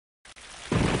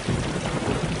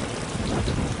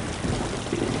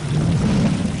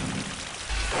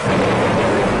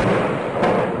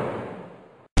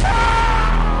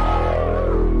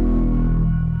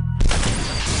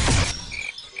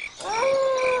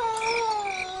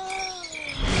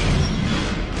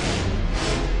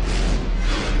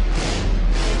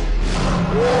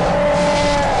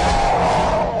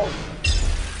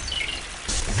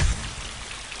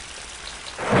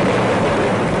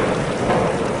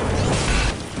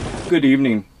Good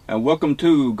evening, and welcome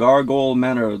to Gargoyle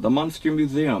Manor, the Monster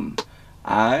Museum.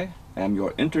 I am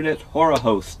your internet horror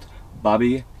host,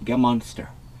 Bobby Gamonster,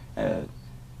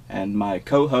 and my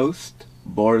co-host,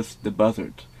 Boris the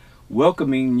Buzzard,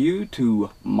 welcoming you to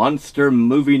Monster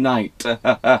Movie Night.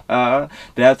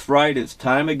 That's right, it's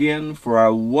time again for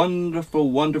our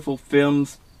wonderful, wonderful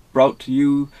films brought to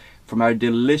you from our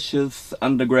delicious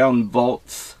underground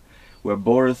vaults, where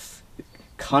Boris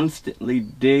constantly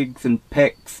digs and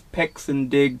pecks and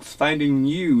digs, finding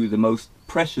you the most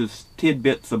precious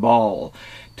tidbits of all.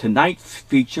 Tonight's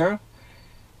feature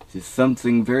is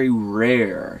something very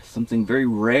rare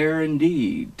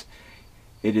indeed.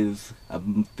 It is a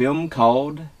film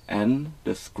called And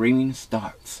the Screaming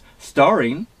Starts,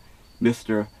 starring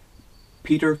Mr.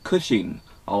 Peter Cushing,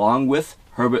 along with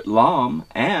Herbert Lom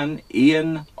and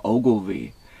Ian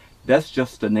Ogilvy. That's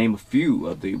just to name a few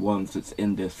of the ones that's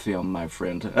in this film, my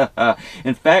friend.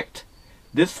 In fact,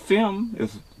 this film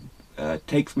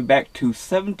takes me back to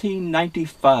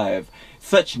 1795.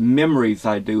 Such memories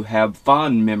I do have,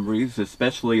 fond memories,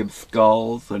 especially of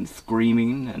skulls and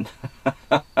screaming and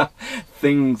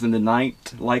things in the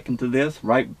night likened to this.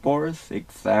 Right, Boris?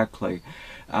 Exactly.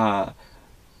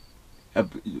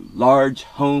 Large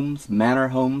homes, manor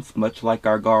homes, much like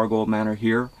our Gargoyle Manor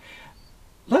here.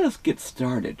 Let us get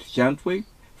started, shan't we,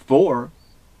 for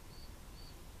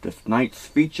this night's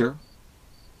feature,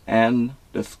 And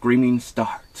the Screaming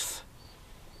Starts.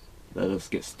 Let us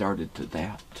get started to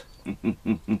that.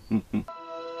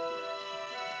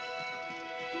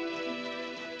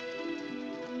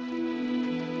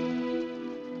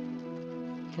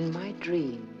 In my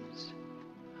dreams,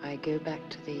 I go back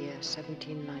to the year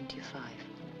 1795,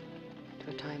 to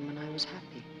a time when I was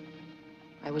happy.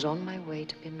 I was on my way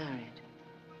to be married.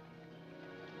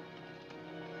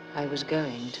 I was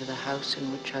going to the house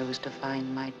in which I was to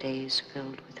find my days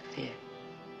filled with fear,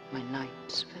 my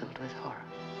nights filled with horror.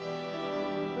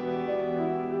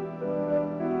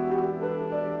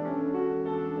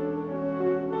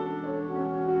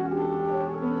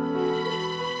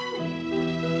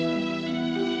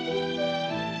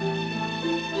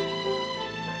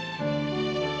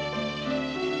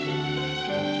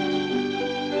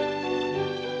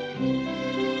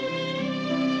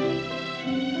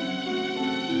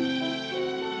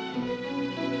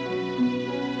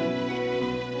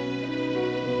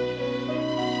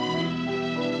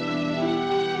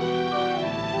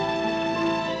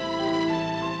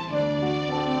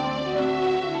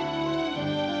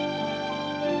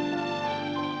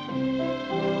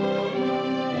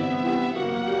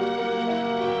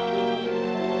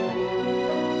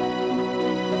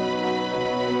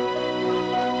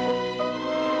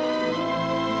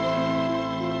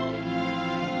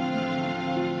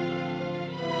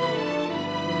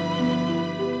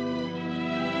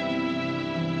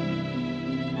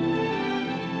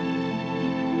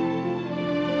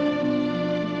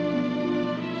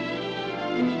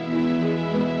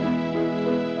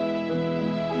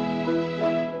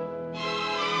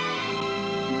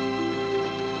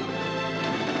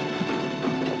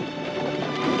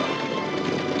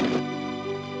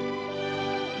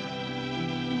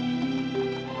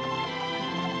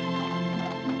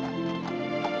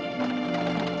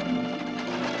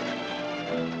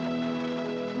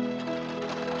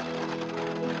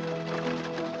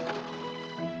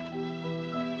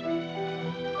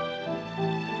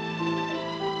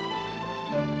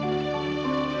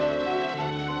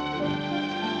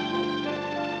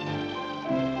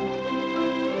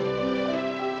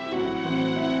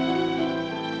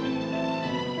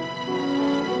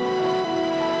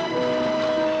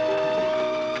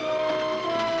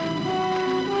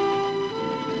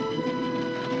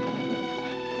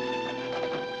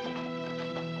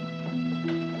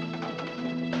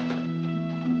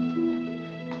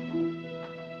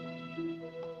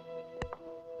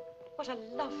 What a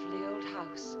lovely old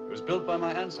house. It was built by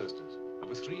my ancestors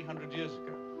over 300 years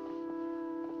ago.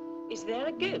 Is there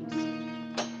a ghost?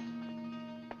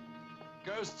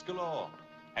 Ghosts galore.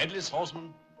 Headless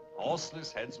horsemen,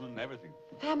 horseless headsmen, everything.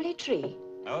 Family tree?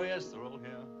 Oh yes, they're all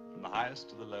here, from the highest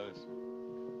to the lowest.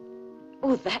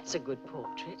 Oh, that's a good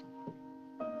portrait.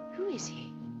 Who is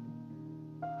he?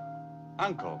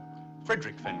 Uncle,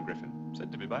 Frederick Fenn Griffin,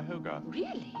 said to be by Hogarth.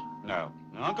 Really? No,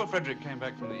 Uncle Frederick came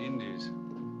back from the Indies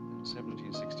in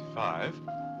 1765.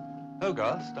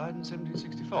 Hogarth died in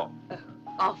 1764. Oh,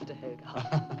 after Hogarth.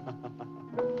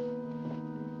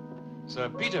 Sir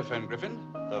Peter Fenn Griffin,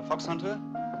 the fox hunter.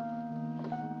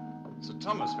 Sir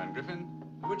Thomas Fenn Griffin,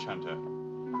 the witch hunter.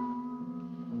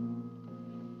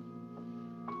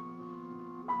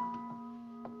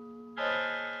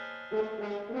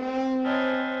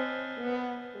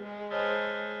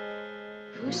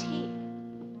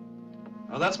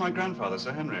 Oh, that's my grandfather,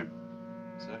 Sir Henry.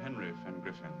 Sir Henry Fenn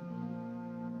Griffin.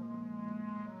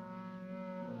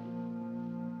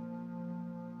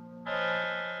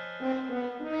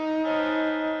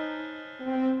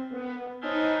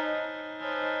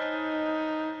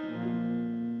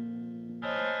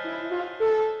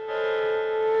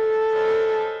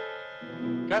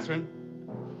 Catherine.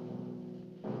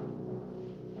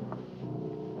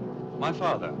 My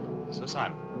father, Sir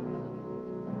Simon.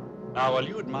 Now, while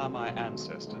you admire my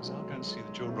ancestors, I'll go and see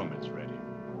that your room is ready.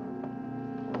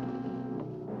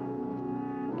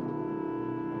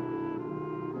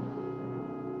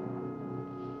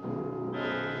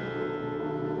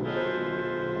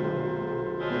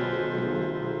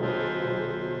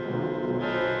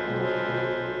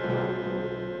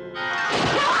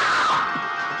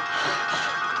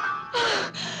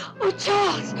 Oh,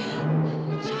 Charles!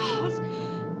 Charles!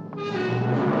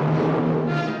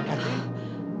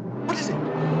 What is it?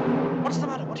 What's the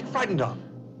matter? What are you frightened of?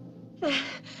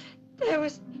 There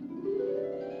was...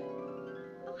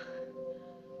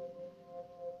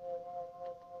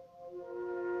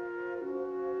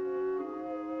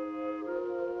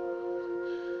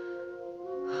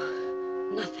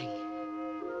 Nothing.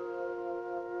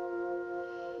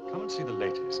 Come and see the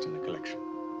latest in the collection.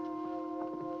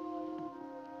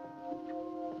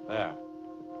 There.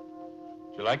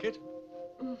 Do you like it?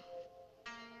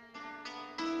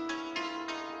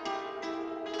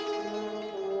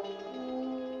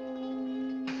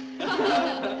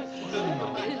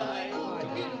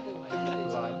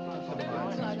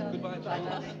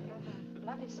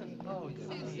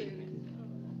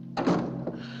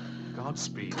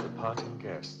 Godspeed the parting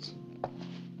guests.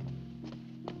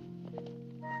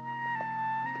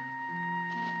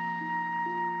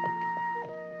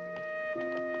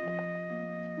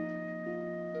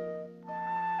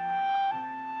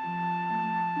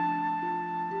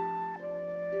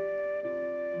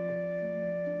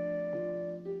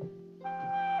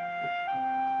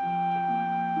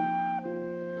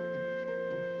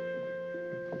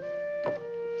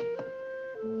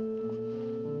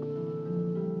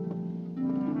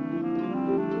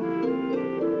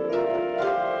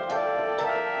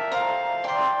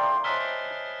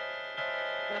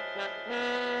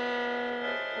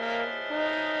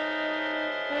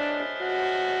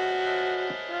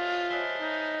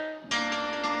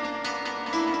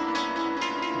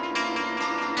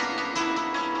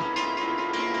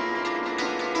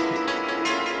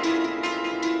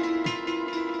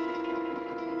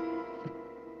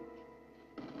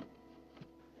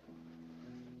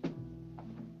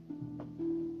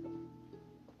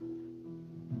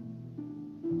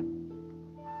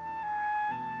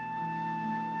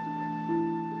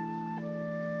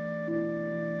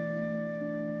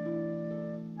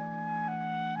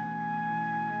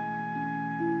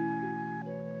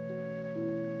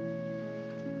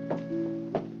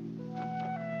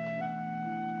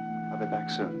 I'll be back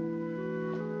soon.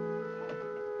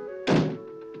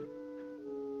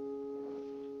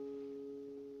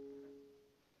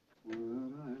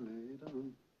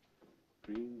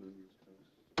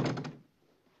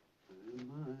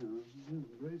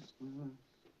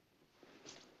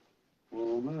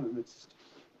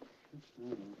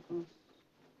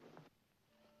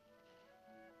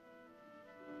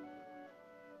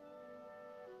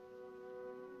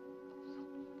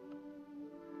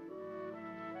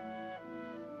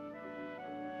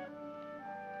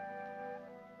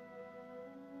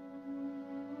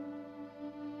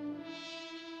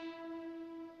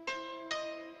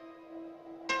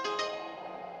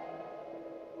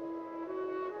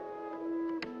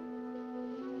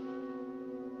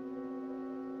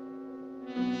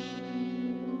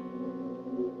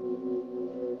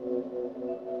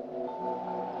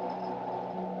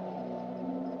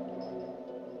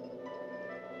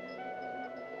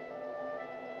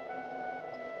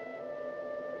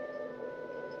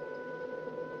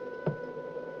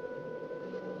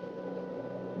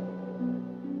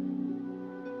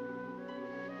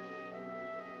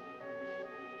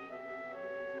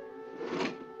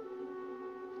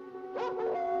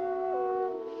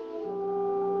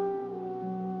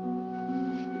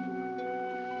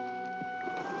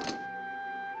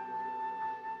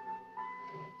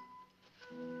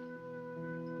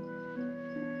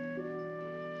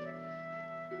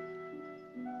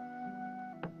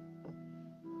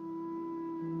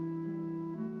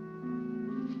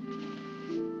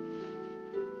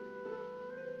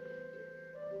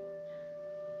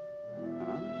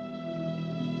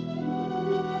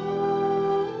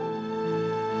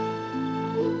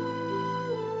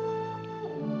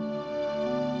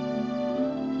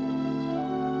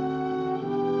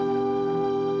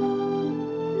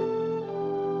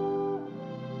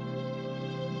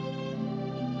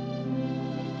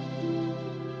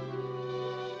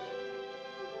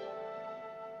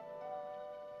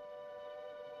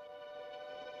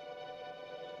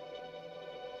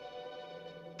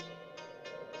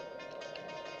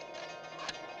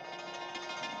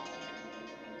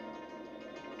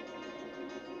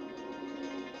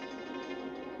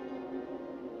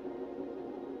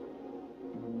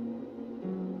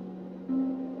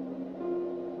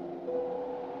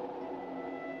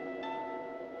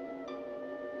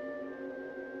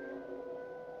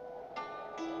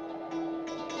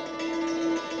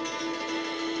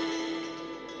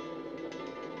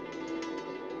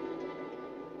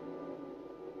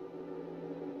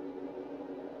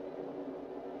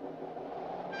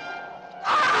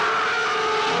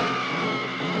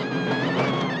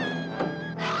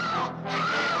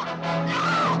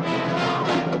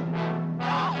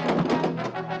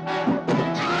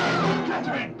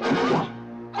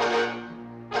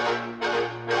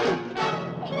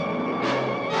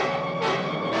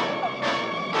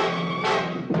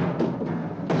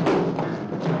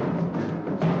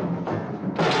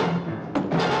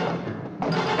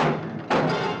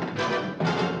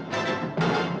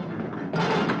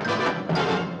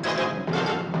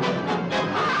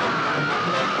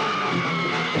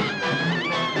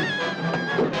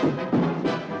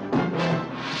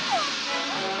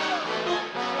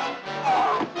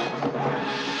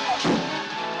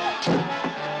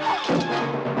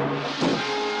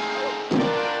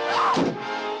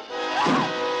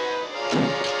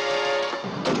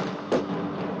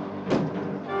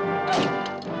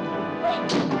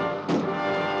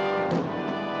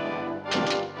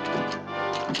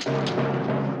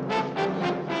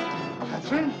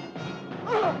 Catherine?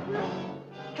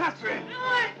 Catherine!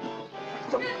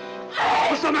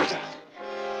 What's the matter?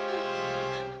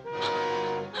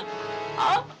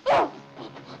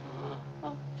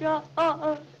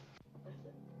 God.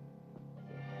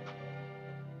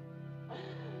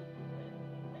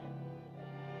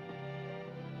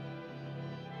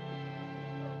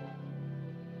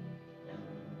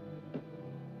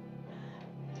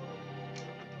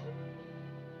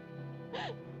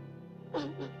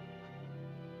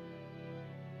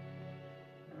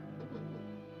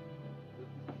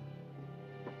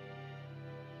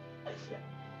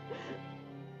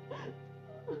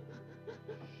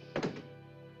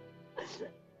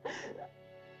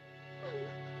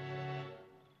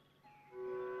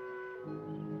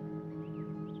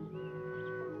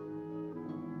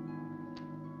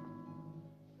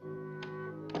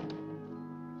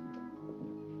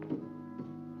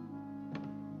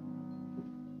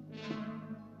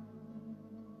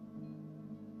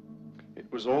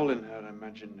 It was all in her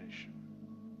imagination.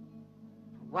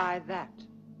 Why that?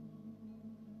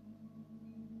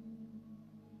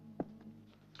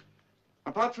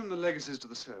 Apart from the legacies to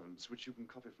the servants, which you can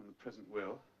copy from the present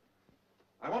will,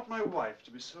 I want my wife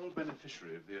to be sole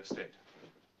beneficiary of the estate.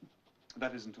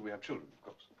 That is until we have children, of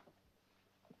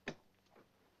course.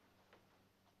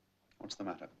 What's the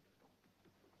matter?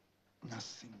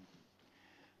 Nothing.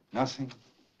 Nothing.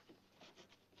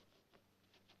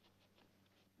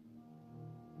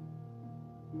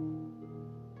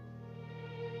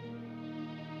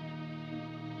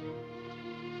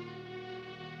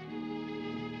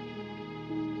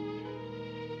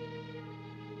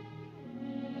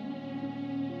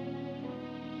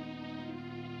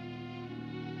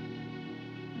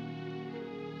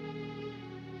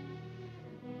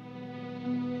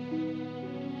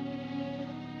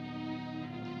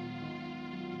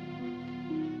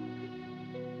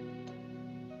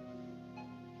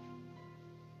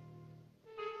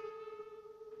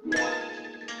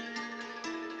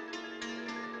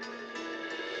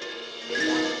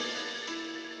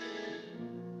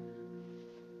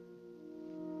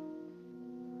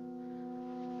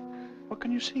 What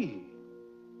can you see?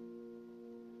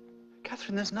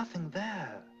 Catherine, there's nothing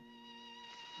there.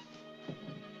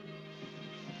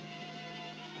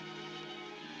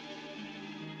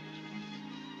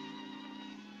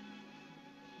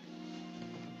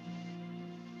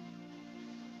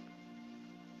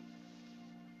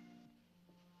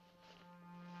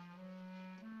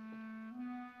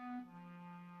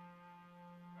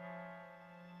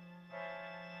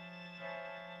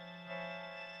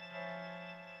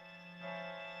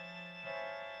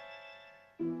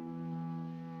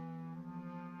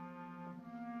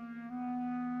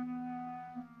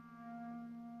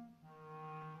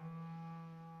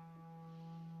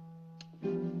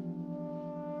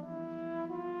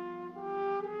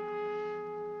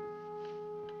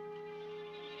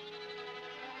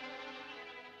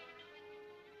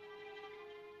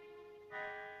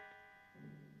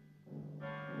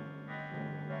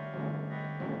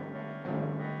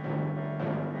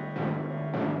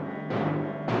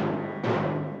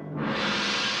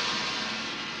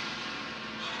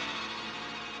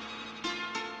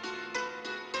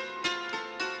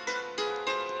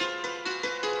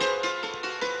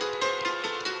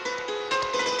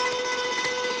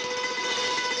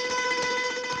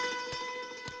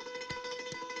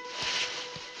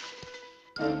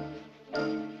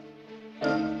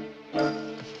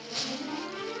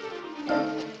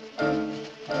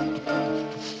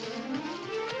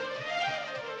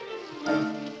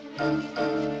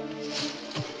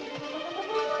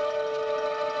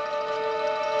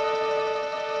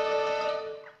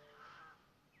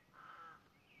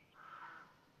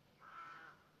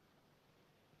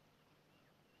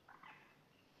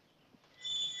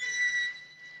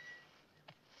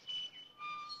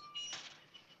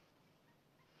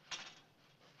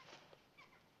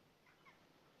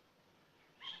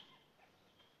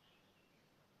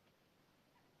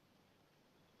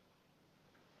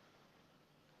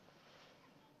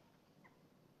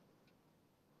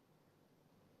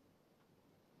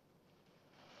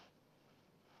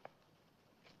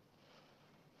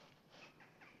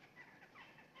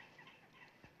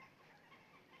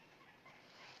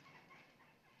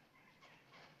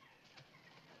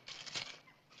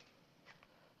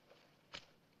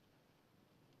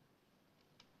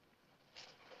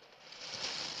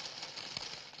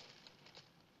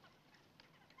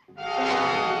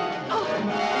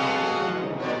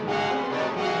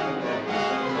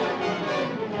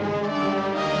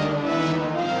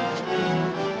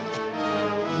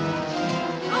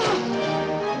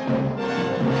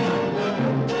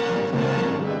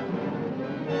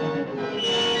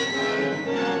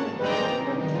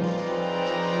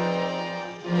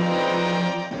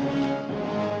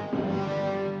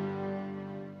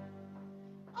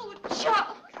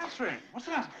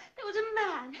 the matter? There was a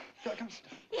man. Come, sit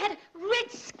down. He had a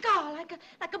red scar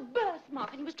like a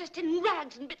birthmark, and he was dressed in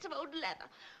rags and bits of old leather.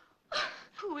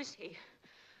 Who is he?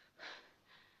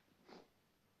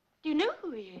 Do you know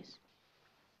who he is?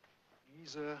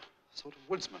 He's a sort of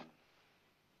woodsman.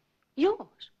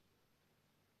 Yours?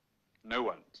 No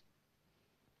one's.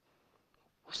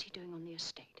 What's he doing on the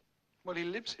estate? Well, he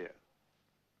lives here.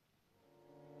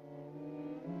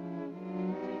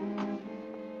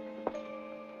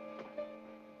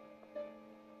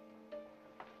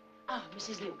 Ah,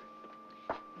 Mrs. Luke.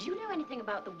 Do you know anything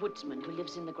about the woodsman who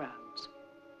lives in the grounds?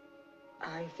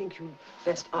 I think you'd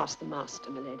best ask the master,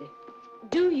 milady.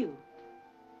 Do you?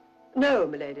 No,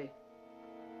 milady.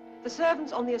 The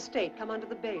servants on the estate come under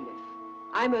the bailiff.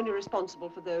 I'm only responsible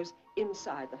for those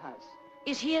inside the house.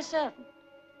 Is he a servant?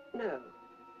 No.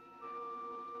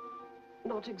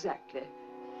 Not exactly.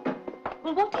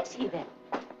 Well, what is he then?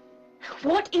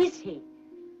 What is he?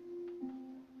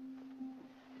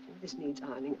 If this needs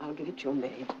ironing, I'll give it to your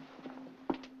maid.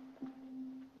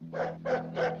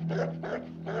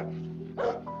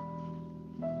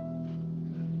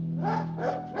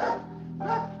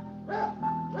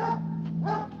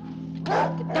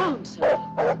 Get down, sir.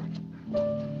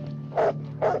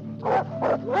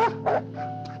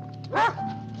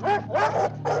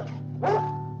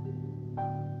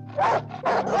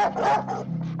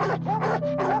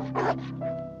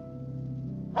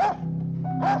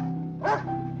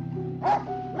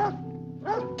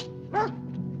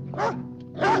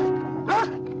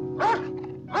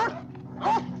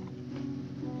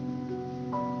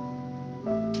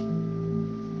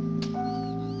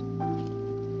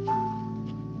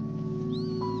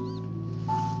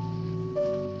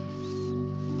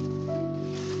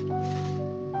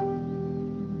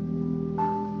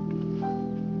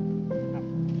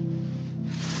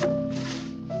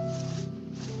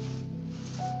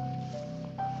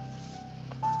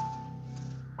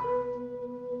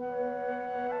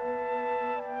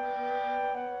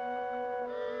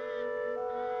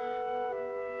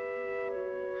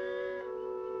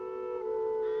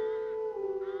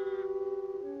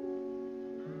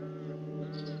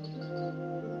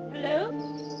 Hello?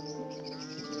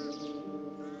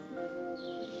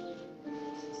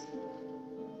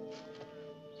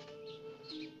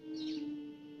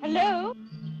 Hello?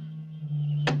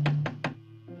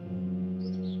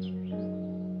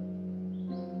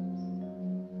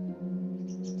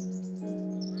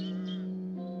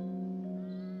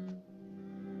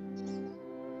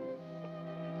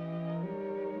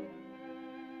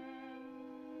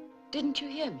 Didn't you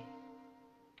hear me?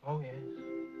 Oh, yes.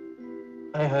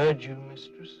 I heard you,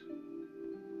 mistress.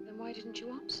 Then why didn't you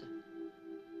answer?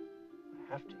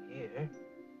 I have to hear.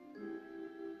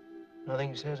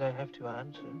 Nothing says I have to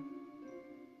answer.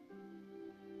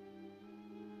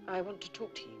 I want to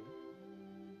talk to you.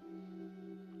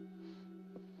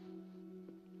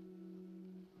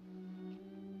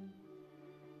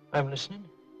 I'm listening.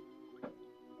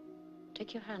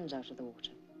 Take your hands out of the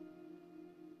water.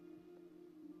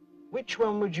 Which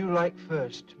one would you like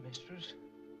first, mistress?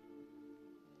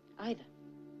 Either.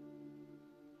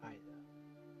 Either.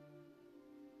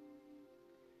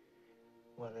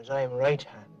 Well, as I am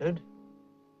right-handed,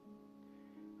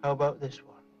 how about this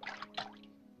one?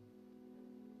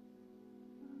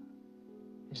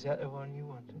 Is that the one you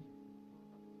wanted?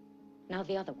 Now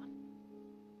the other one.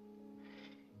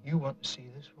 You want to see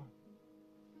this one?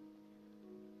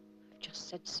 I've just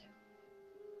said so.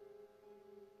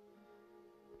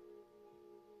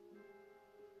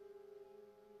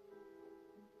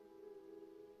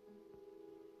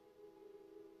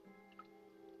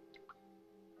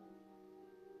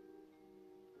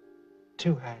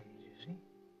 Two hands, you see?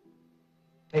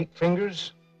 8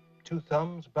 fingers, 2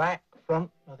 thumbs, back,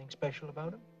 front, nothing special about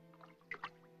them.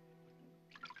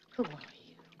 Who are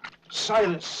you?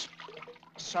 Silas,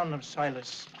 son of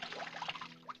Silas.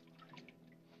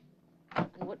 And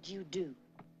what do you do?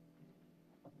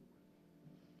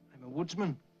 I'm a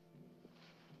woodsman.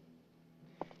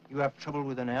 You have trouble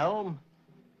with an elm,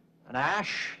 an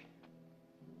ash,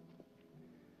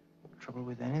 trouble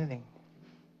with anything.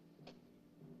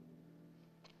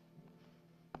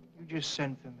 You just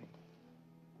send for me.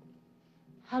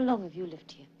 How long have you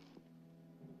lived here?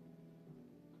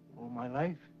 All my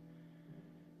life.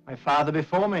 My father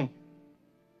before me.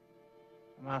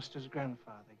 The master's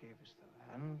grandfather gave us the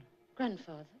land.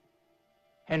 Grandfather?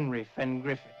 Henry Fenn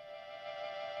Griffin.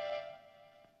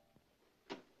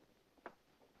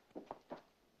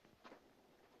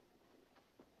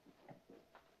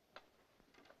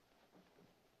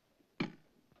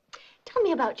 Tell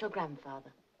me about your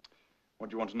grandfather. What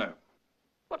do you want to know?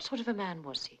 What sort of a man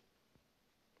was he?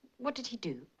 What did he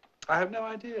do? I have no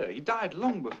idea. He died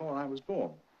long before I was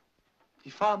born. He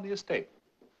farmed the estate.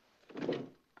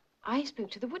 I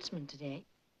spoke to the woodsman today.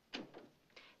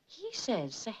 He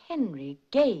says Sir Henry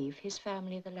gave his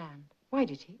family the land. Why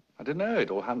did he? I don't know. It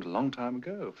all happened a long time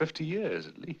ago. 50 years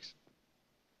at least.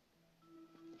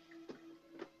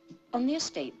 On the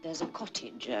estate, there's a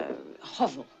cottage, a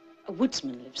hovel. A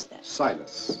woodsman lives there.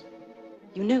 Silas.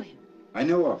 You know him? I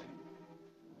know of him.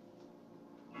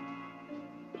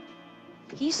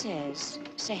 He says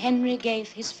Sir Henry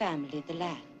gave his family the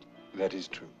land. That is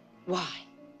true. Why?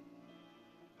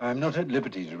 I am not at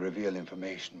liberty to reveal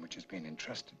information which has been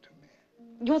entrusted to me.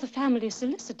 You're the family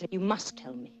solicitor. You must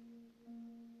tell me.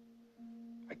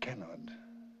 I cannot,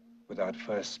 without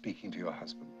first speaking to your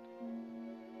husband.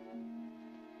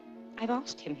 I've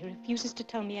asked him. He refuses to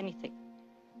tell me anything.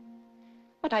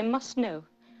 But I must know.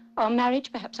 Our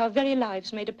marriage, perhaps our very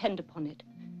lives, may depend upon it.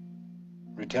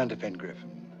 Return to Fengriffin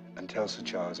and tell Sir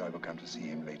Charles I will come to see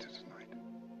him later tonight.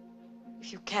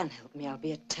 If you can help me, I'll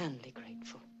be eternally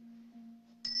grateful.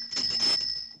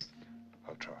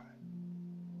 I'll try.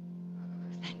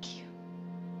 Thank you.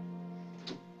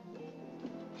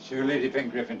 Show Lady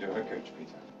Fengriffin to her coach,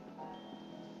 Peter.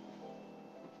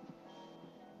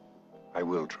 I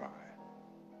will try.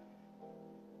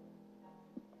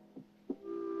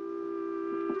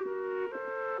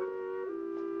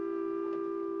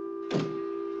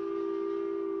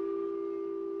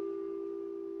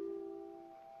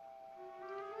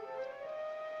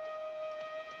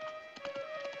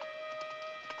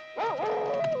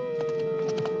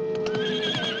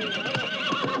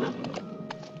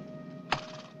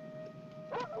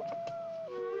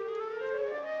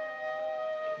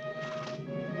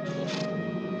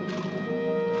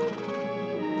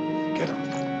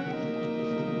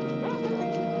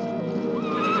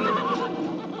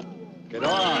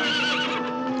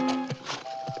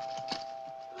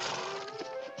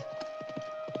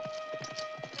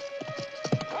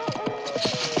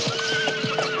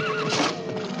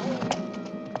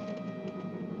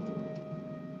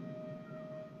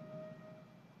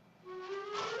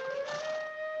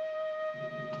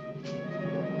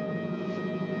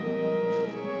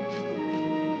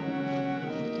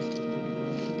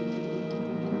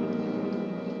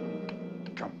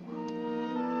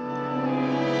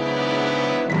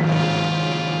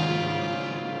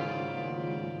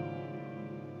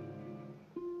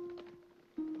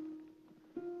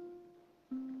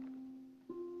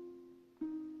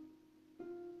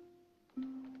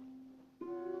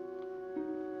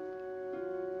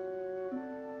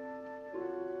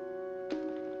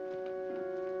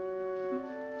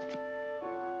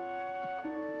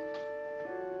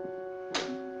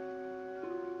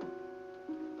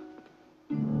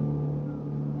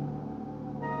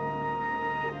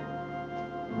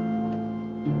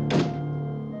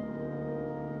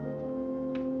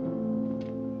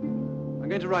 I'm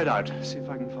going to ride out, see if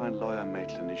I can find Lawyer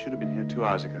Maitland. He should have been here 2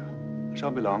 hours ago. I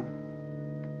shan't be long.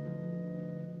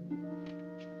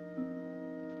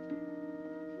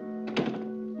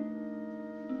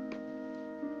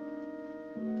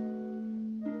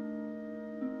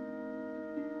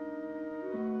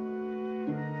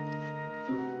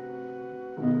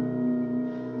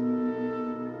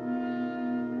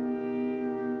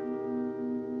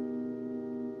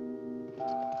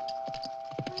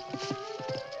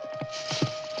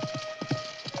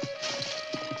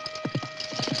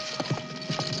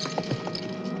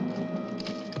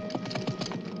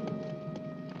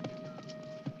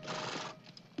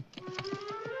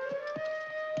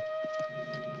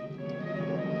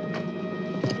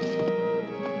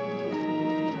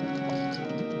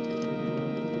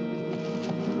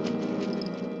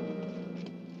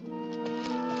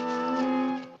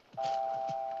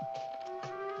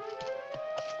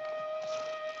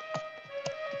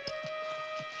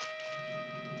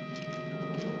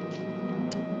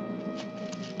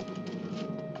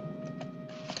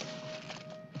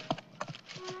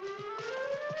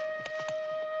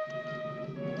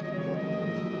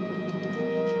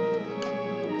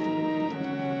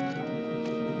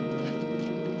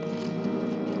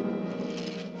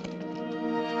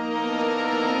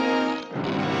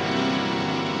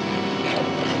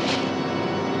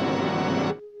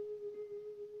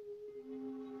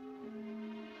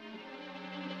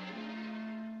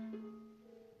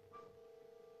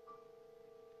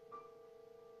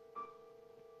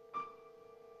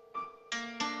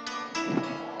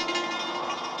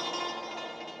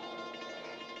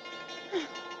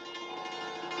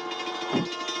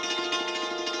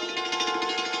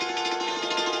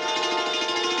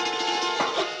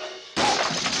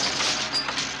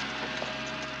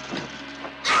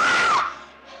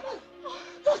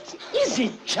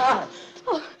 Charles!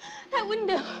 Oh, that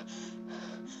window.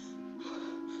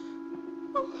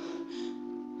 Oh.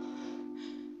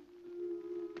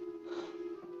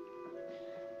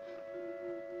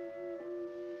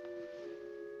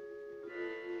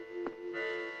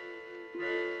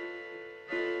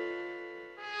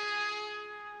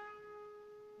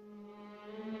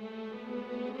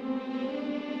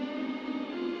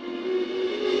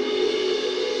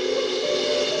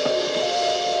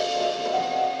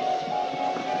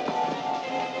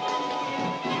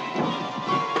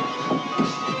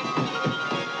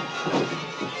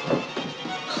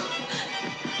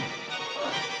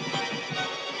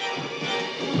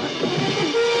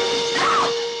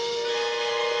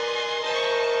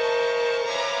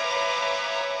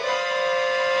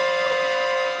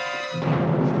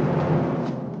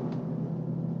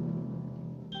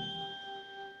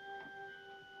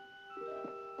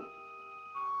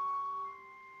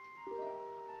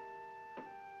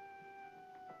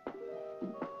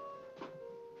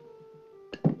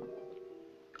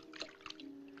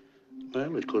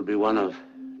 Well, it could be one of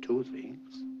two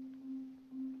things.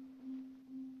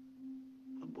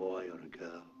 A boy or a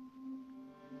girl.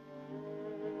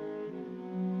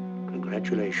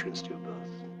 Congratulations to you both.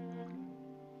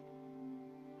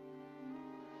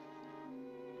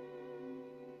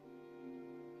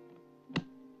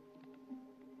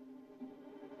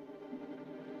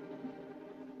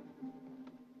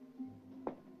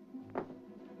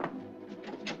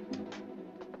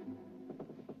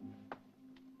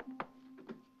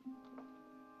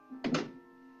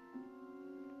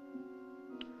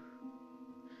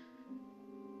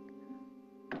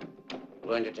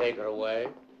 Going to take her away?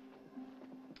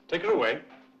 Take her away?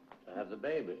 To have the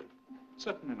baby.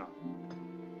 Certainly not.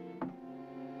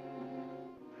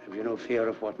 Have you no fear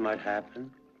of what might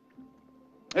happen?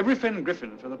 Every Fenn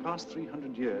Griffin for the past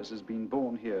 300 years has been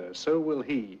born here. So will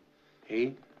he.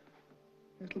 He?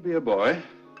 It'll be a boy.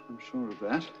 I'm sure of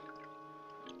that.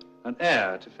 An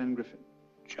heir to Fenn Griffin.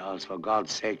 Charles, for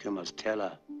God's sake, you must tell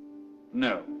her.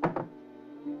 No.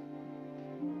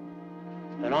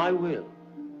 Then I will.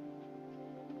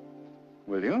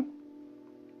 Will you?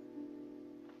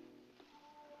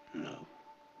 No.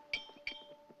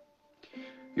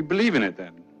 You believe in it,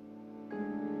 then?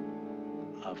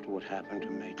 After what happened to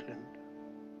Maitland?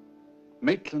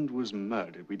 Maitland was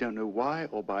murdered. We don't know why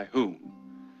or by whom.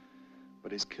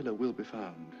 But his killer will be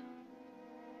found.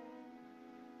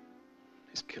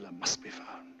 His killer must be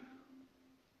found.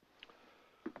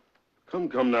 Come,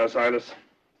 come now, Silas.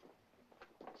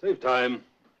 Save time.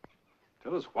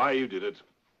 Tell us why you did it.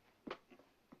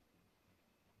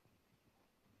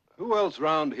 Who else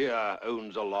round here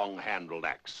owns a long-handled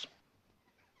axe?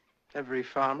 Every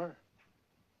farmer,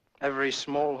 every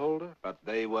smallholder. But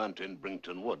they weren't in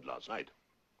Brington Wood last night.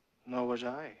 Nor was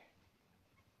I.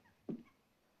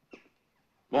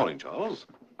 Morning, Charles.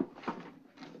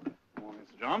 Morning,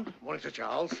 Sir John. Morning, Sir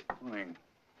Charles. Morning.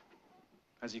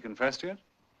 Has he confessed yet?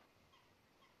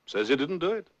 Says he didn't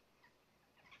do it.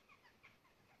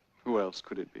 Who else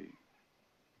could it be?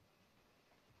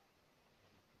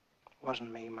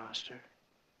 Wasn't me, Master.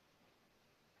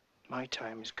 My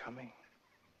time is coming.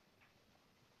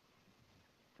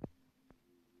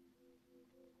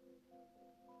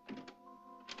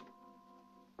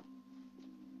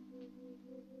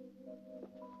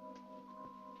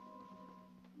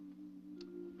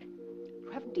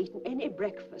 You haven't eaten any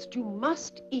breakfast. You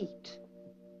must eat.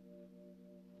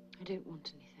 I don't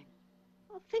want anything.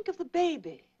 Well, think of the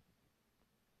baby.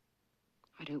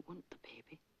 I don't want the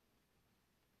baby.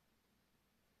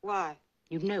 Why?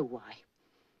 You know why.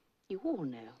 You all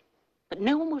know. But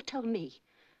no one will tell me.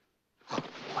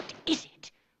 What is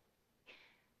it?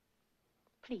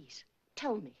 Please,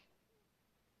 tell me.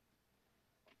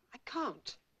 I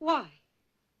can't. Why?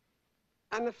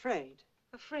 I'm afraid.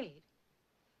 Afraid?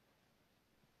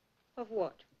 Of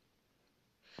what?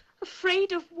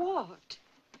 Afraid of what?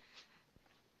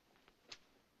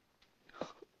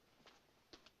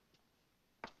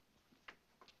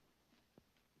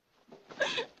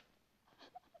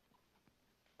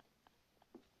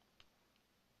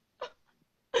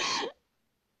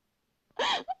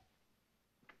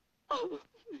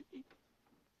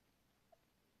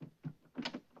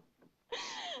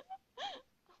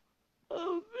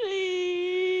 Oh, please.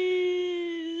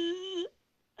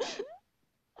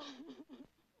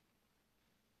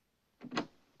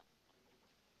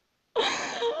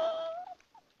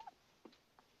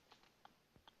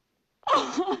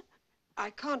 I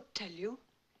can't tell you,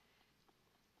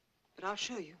 but I'll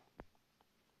show you.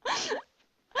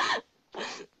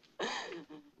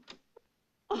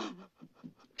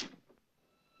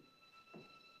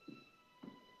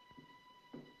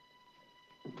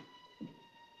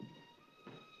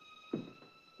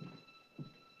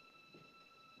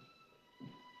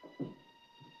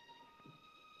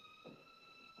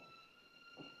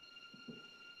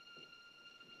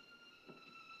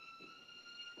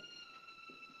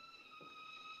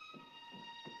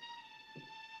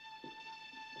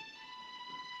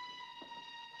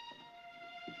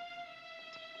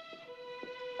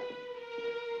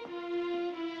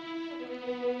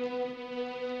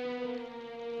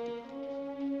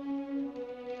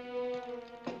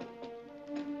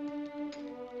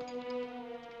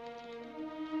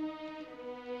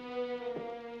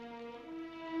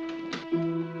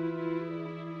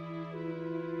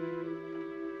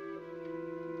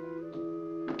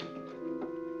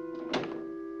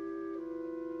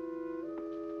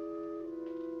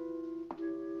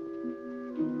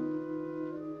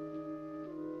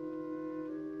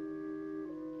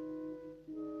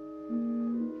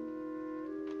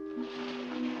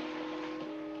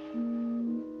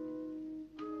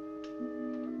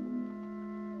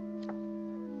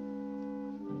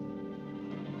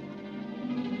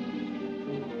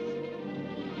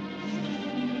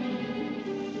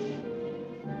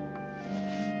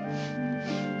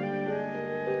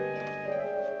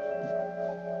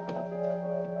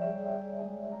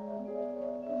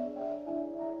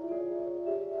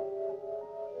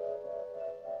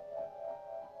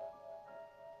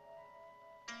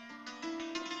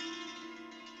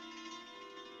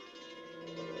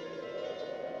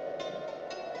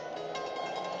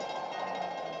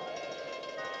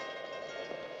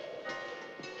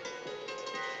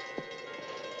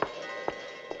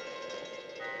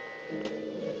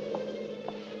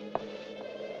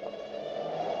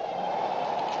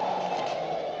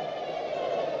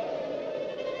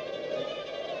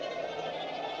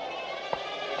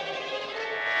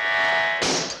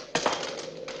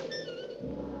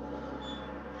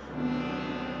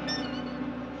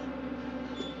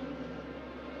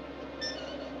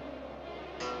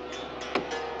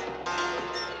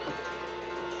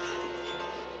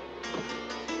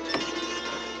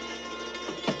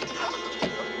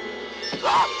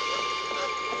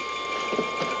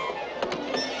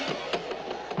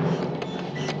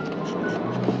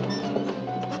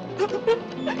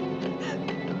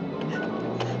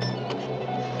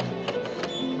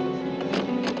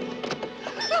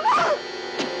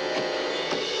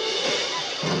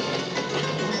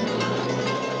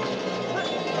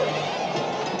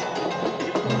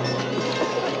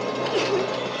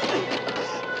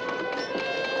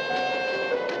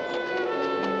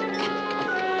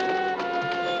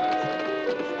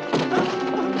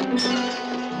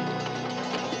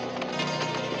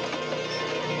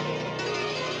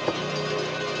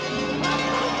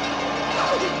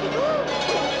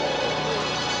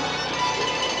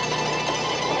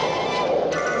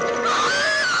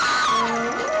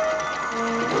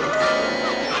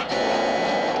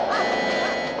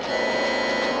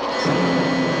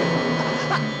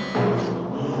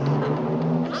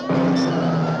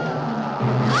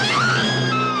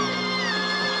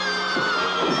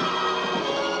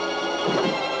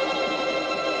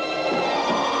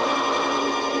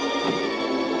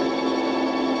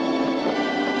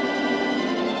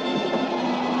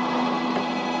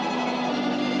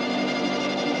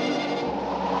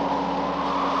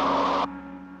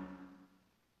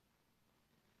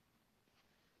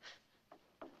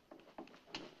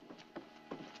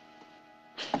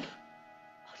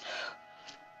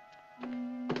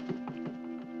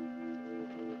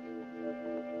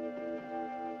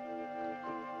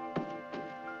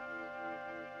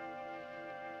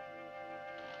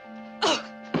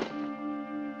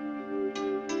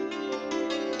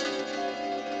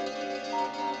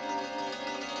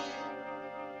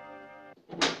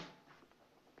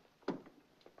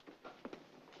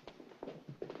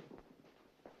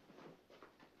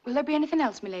 Will there be anything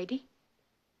else, milady?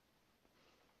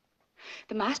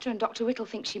 The master and Dr. Whittle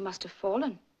think she must have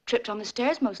fallen. Tripped on the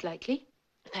stairs, most likely.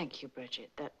 Thank you,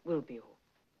 Bridget. That will be all.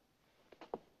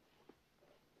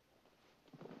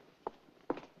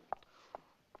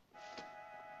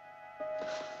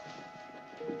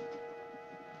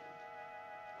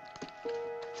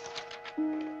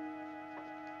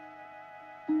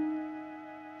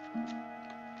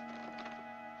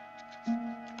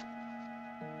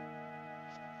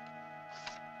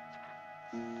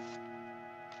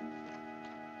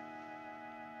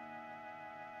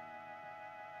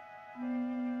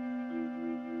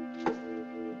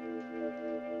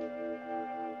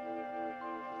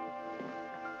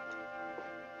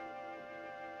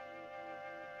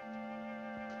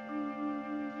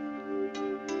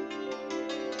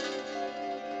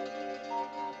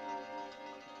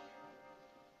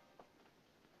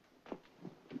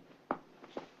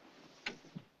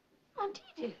 Aunt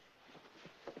Edith,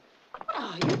 what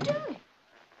are you doing?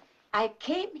 I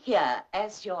came here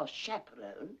as your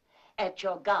chaperone at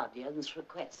your guardian's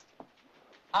request.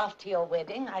 After your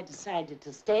wedding, I decided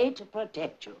to stay to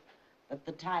protect you. But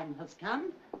the time has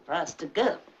come for us to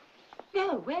go.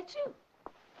 No, where to?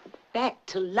 Back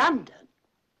to London.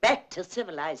 Back to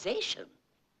civilization.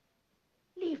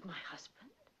 Leave my husband?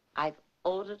 I've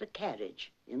ordered a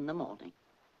carriage in the morning.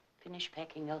 Finish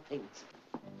packing your things.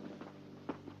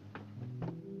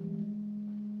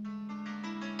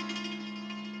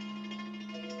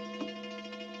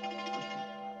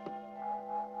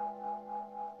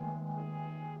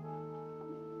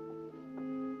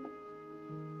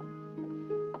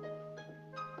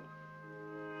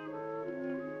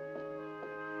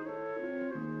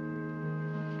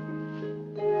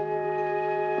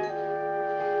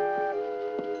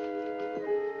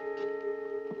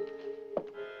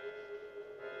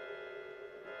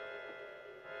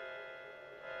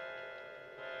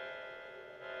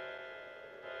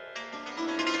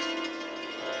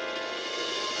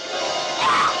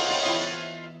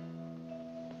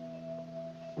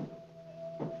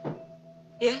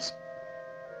 Yes?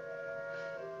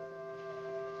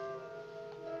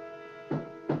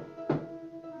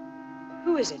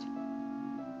 Who is it?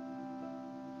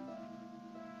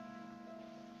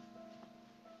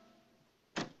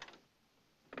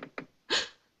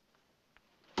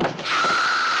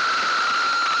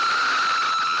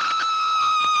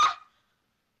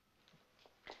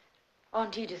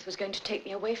 Aunt Edith was going to take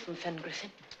me away from Fengriffin.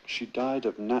 She died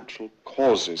of natural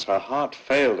causes. Her heart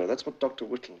failed her. That's what Dr.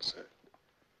 Whittle said.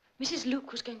 Mrs.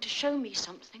 Luke was going to show me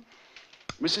something.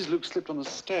 Mrs. Luke slipped on the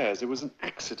stairs. It was an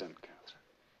accident, Catherine.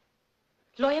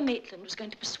 Lawyer Maitland was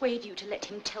going to persuade you to let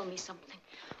him tell me something.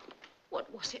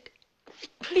 What was it?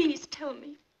 Please tell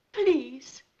me.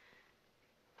 Please.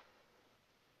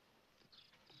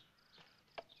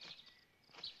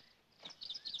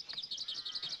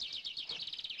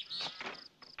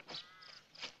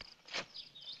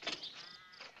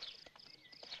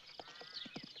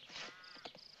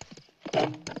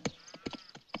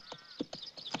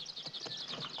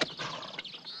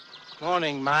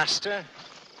 Morning, Master.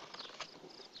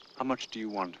 How much do you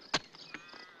want?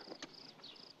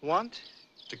 Want?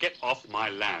 To get off my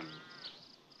land.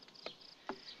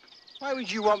 Why would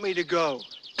you want me to go?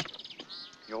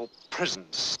 Your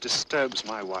presence disturbs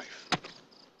my wife.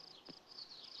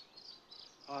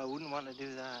 Oh, I wouldn't want to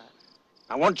do that.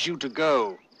 I want you to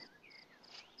go.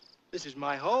 This is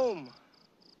my home.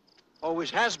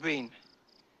 Always has been.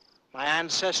 My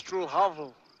ancestral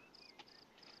hovel.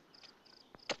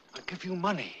 I'll give you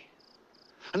money.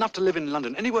 Enough to live in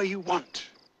London, anywhere you want.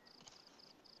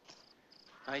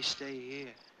 I stay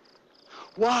here.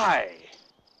 Why?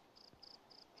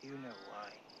 You know why.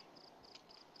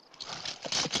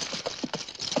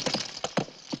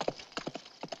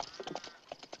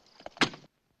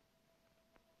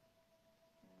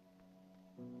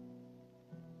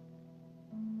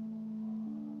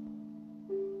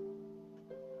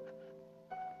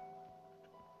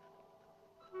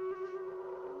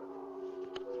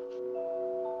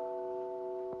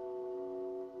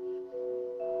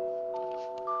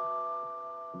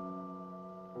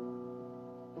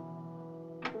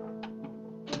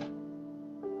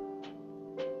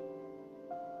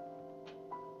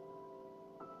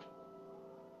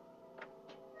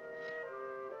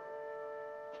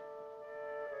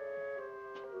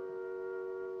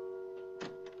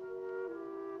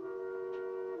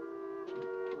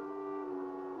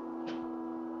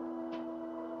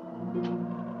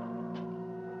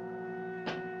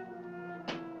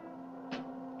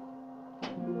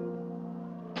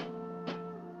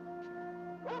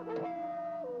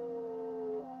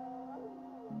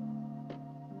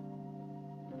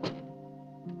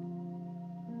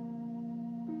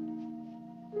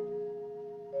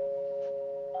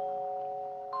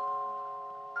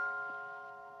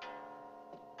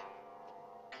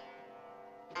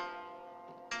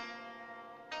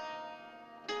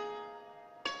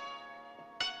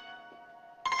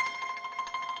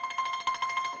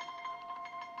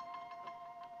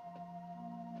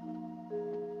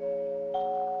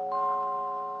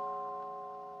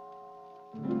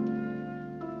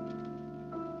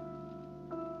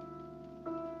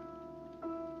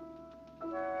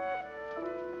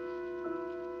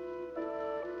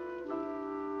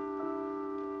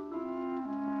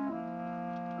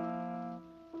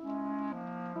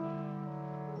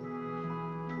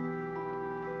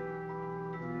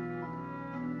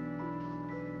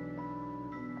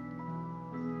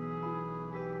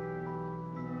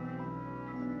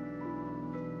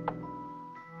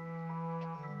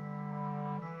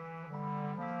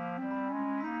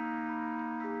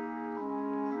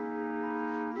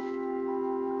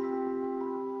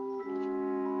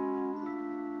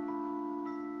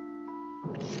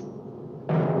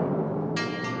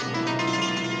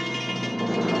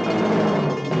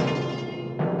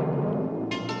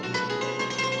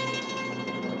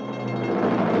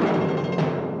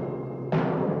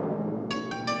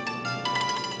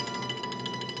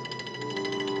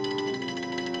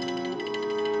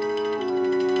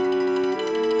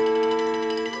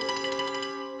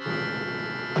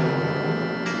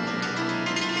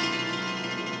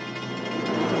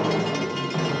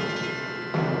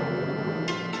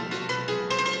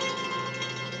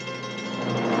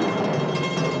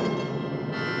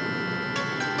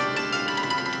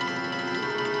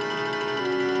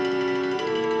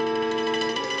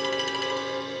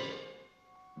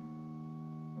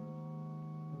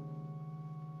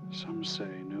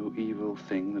 feral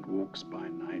thing that walks by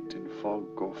night in fog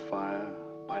or fire,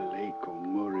 by lake or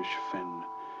moorish fen,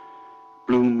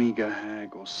 blue meagre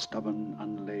hag or stubborn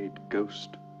unlaid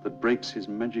ghost that breaks his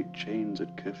magic chains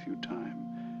at curfew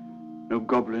time, no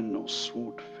goblin nor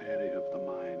swart fairy of the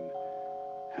mine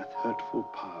hath hurtful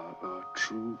power o'er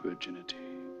true virginity.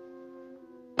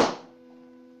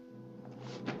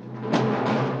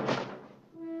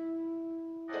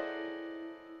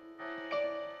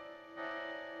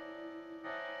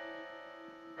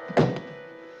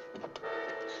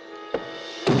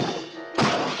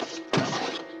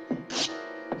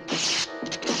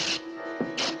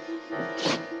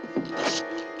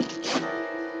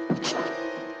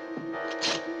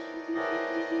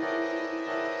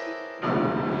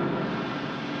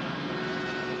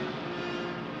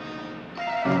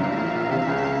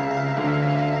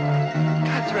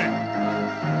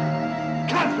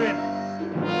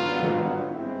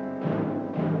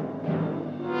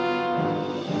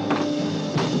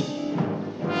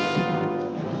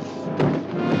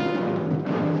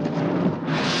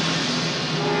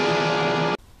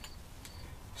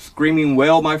 Screaming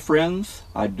well, my friends?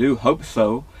 I do hope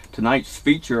so. Tonight's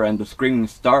feature and the screaming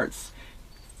starts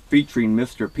featuring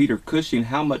Mr. Peter Cushing.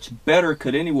 How much better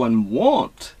could anyone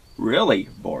want? Really,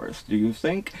 Boris, do you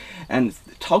think? And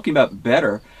talking about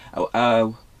better,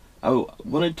 I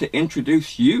wanted to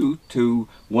introduce you to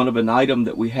one of an item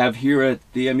that we have here at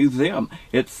the museum.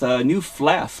 It's a new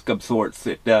flask of sorts.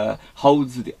 It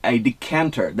holds a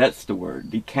decanter, that's the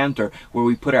word, decanter, where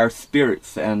we put our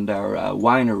spirits and our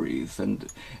wineries and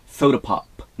soda pop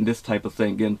and this type of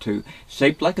thing into.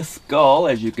 Shaped like a skull,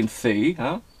 as you can see,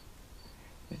 huh?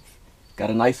 It's got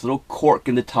a nice little cork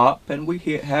in the top, and we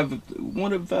have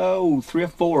one of 3 or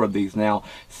 4 of these now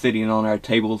sitting on our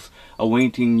tables,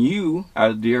 awaiting you,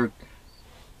 our dear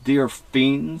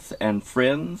fiends and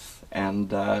friends and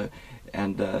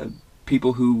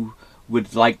people who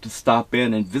would like to stop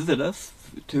in and visit us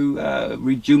to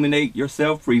rejuvenate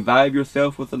yourself, revive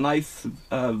yourself with a nice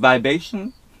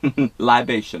libation.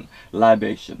 libation,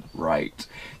 right.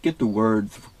 Get the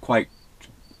words quite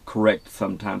correct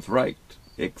sometimes, right?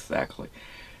 Exactly.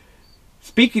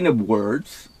 Speaking of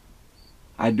words,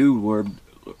 I do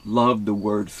love the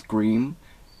word scream,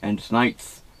 and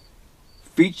tonight's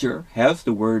feature has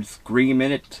the word scream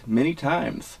in it many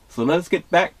times. So let's get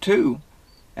back to,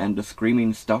 and the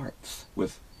screaming starts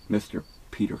with Mr.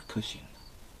 Peter Cushing.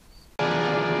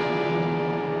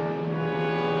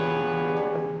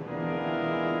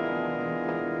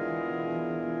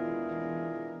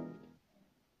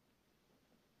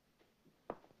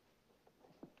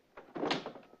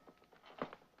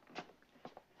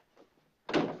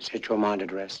 Set your mind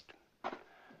at rest.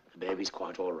 The baby's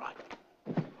quite all right.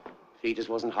 Fetus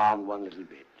wasn't harmed one little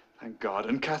bit. Thank God.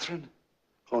 And Catherine?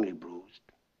 Only bruised.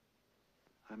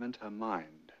 I meant her mind.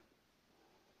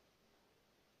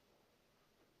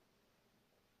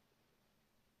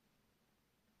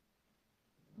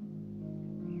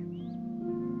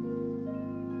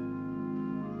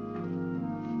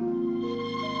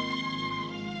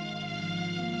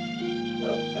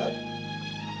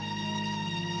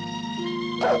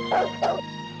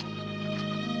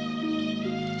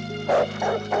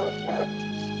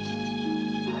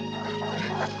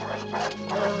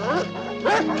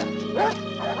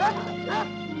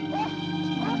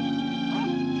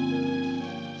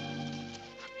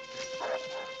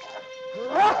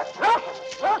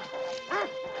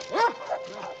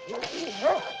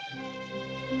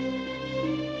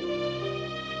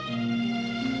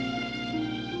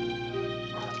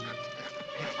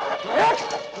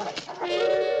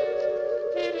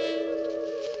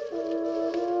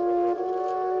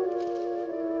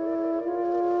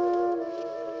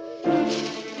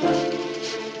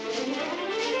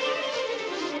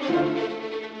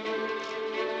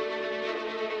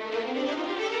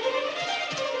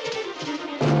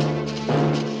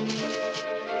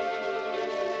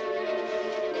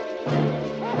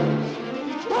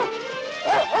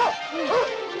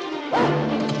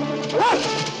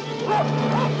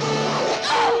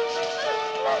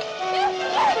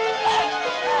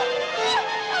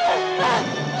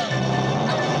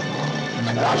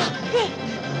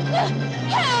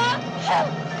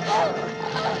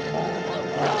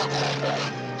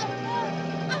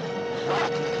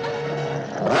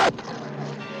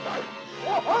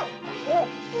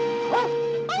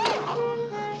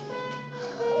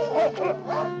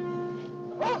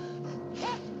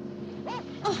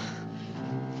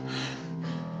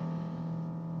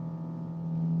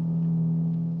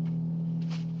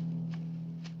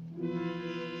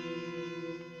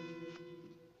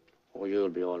 Oh, you'll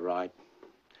be all right.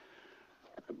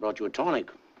 I brought you a tonic.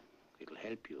 It'll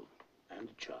help you.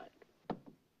 to try it.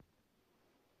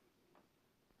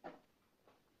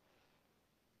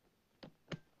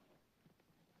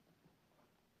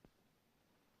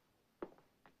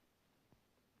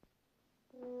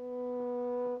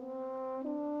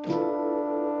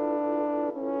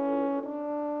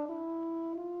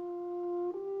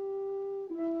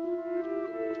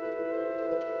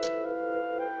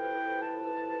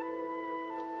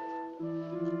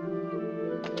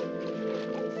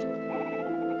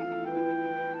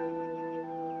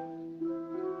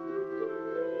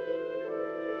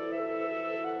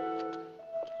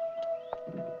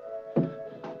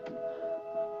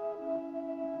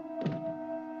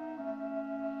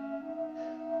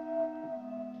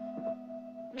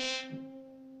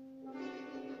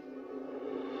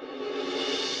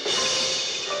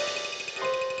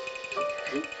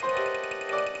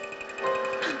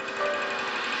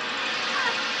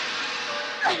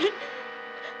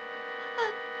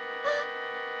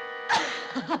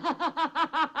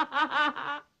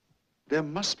 There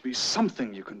must be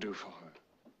something you can do for her.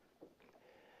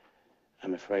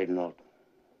 I'm afraid not.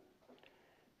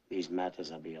 These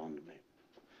matters are beyond me.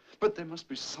 But there must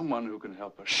be someone who can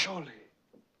help her, surely.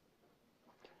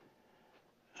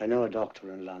 I know a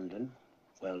doctor in London,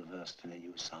 well versed in a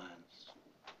new science.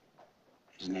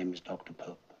 His name is Dr.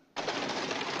 Pope.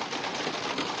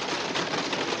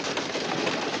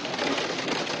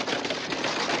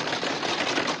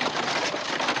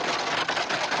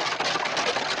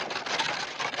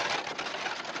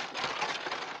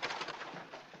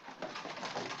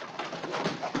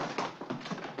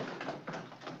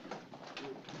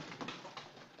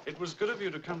 It was good of you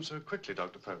to come so quickly,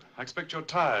 Dr. Pope. I expect you're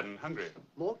tired and hungry.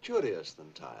 More curious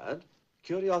than tired.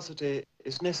 Curiosity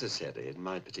is necessary in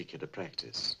my particular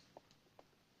practice.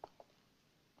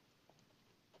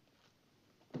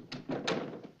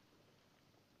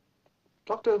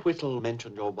 Dr. Whittle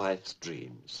mentioned your wife's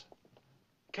dreams.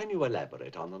 Can you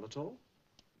elaborate on them at all?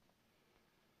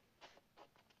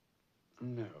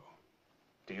 No.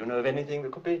 Do you know of anything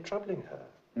that could be troubling her?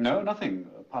 No, nothing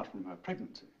apart from her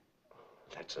pregnancy.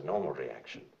 That's a normal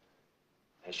reaction.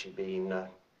 Has she been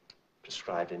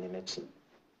prescribed any medicine?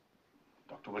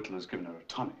 Dr. Whittle has given her a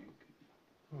tonic.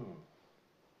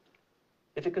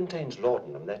 If it contains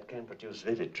laudanum, that can produce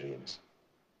vivid dreams.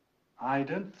 I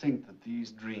don't think that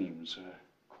these dreams are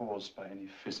caused by any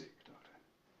physic, Doctor.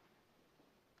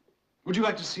 Would you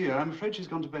like to see her? I'm afraid she's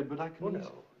gone to bed, but I can... Oh,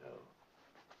 no.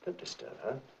 Don't disturb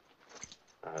her.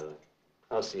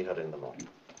 I'll see her in the morning.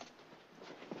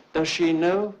 Does she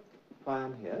know why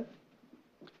I'm here?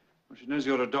 Well, she knows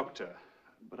you're a doctor,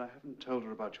 but I haven't told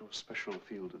her about your special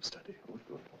field of study. Oh,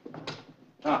 good.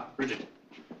 Ah, Bridget.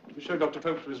 Will you show Dr.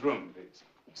 Pope to his room, please?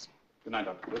 Yes, sir. Good night,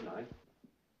 Doctor. Good night.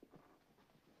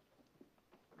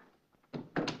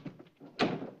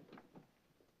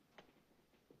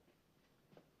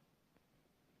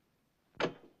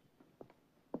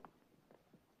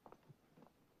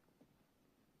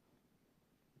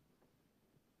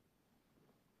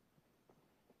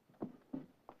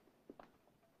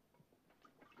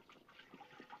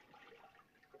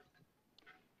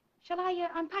 Shall I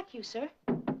unpack you, sir?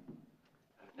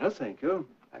 No, thank you.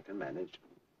 I can manage.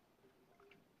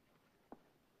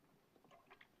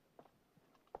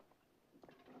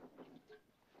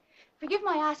 Forgive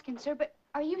my asking, sir, but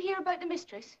are you here about the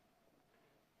mistress?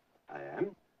 I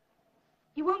am.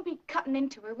 You won't be cutting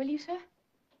into her, will you, sir?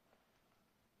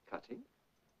 Cutting?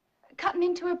 Cutting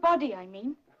into her body, I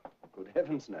mean. Good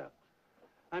heavens, no.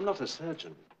 I'm not a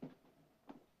surgeon.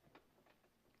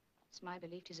 It's my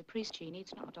belief he's a priest she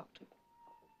needs, not a doctor.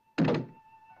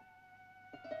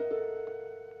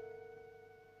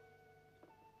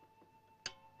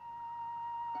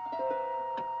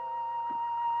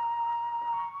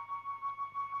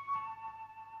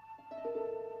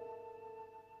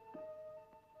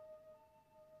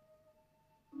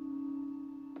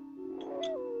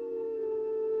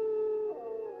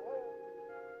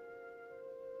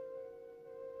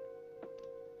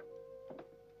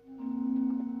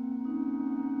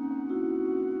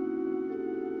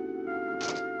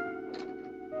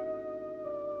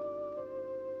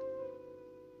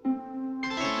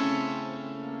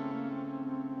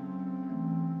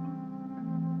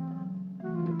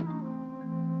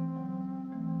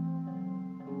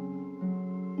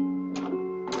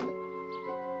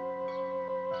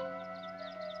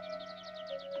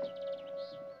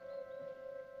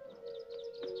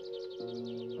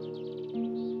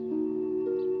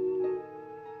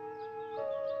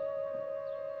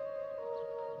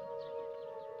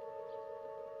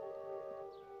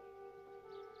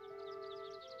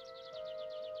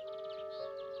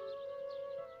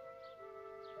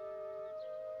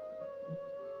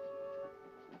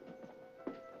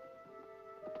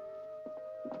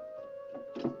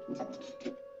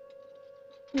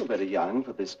 You're very young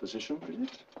for this position,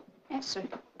 Bridget. Yes, sir.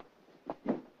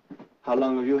 How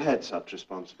long have you had such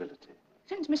responsibility?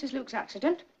 Since Mrs. Luke's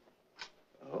accident.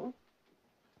 Oh?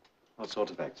 What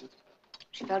sort of accident?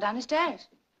 She fell down the stairs.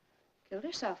 Killed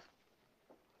herself.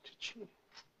 Did she?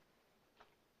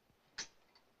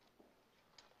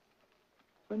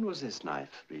 When was this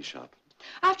knife reshot?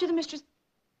 After the mistress...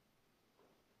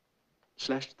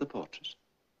 Slashed the portrait?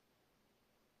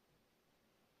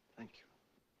 Thank you.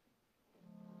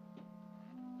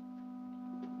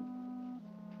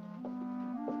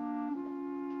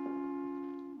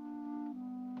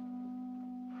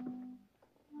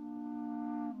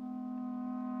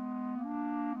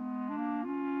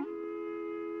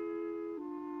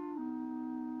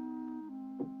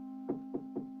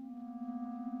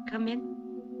 Come in.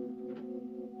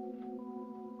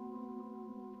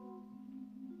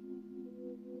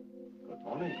 Good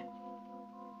morning.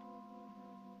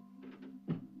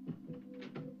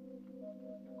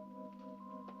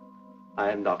 I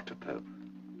am Dr. Pope.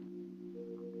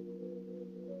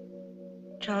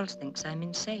 Charles thinks I'm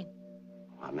insane.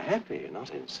 Unhappy,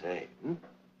 not insane.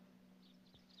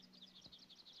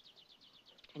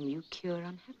 Can you cure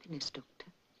unhappiness, Doctor?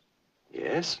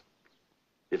 Yes,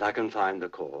 if I can find the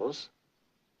cause.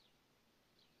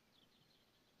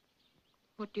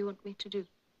 What do you want me to do?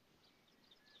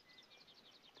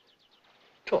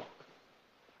 Talk.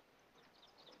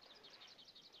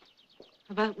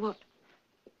 About what?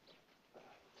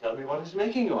 Tell me what is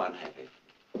making you unhappy.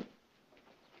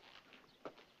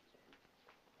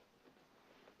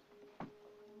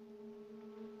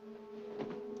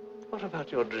 What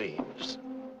about your dreams?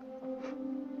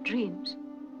 Dreams?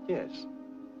 Yes.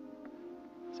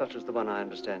 Such as the one I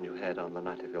understand you had on the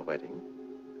night of your wedding.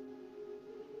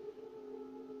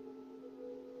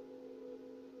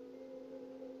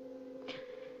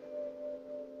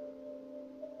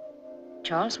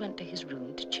 Charles went to his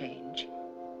room to change.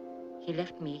 He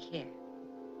left me here.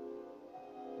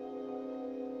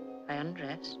 I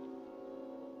undressed.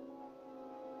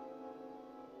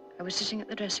 I was sitting at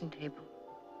the dressing table.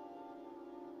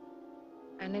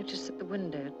 I noticed that the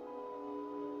window,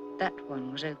 that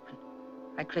one, was open.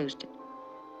 I closed it.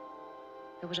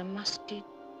 There was a musty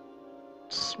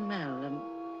smell,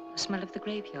 the smell of the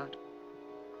graveyard.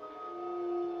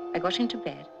 I got into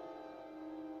bed.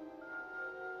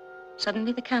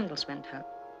 Suddenly the candles went out.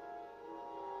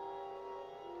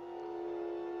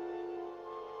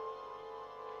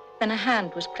 Then a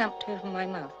hand was clamped over my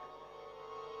mouth.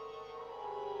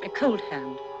 A cold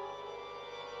hand.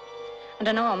 And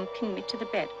an arm pinned me to the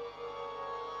bed.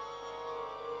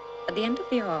 At the end of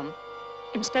the arm,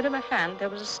 instead of a hand, there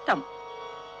was a stump.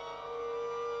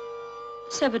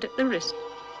 Severed at the wrist.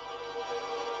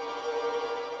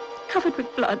 Covered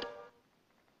with blood.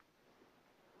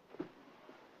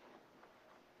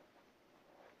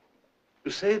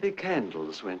 You say the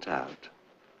candles went out,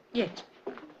 Yes.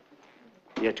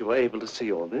 yet you were able to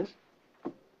see all this?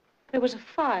 There was a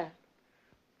fire.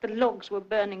 The logs were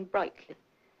burning brightly.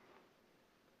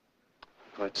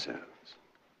 Quite so.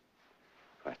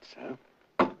 Quite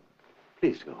so.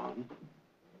 Please go on.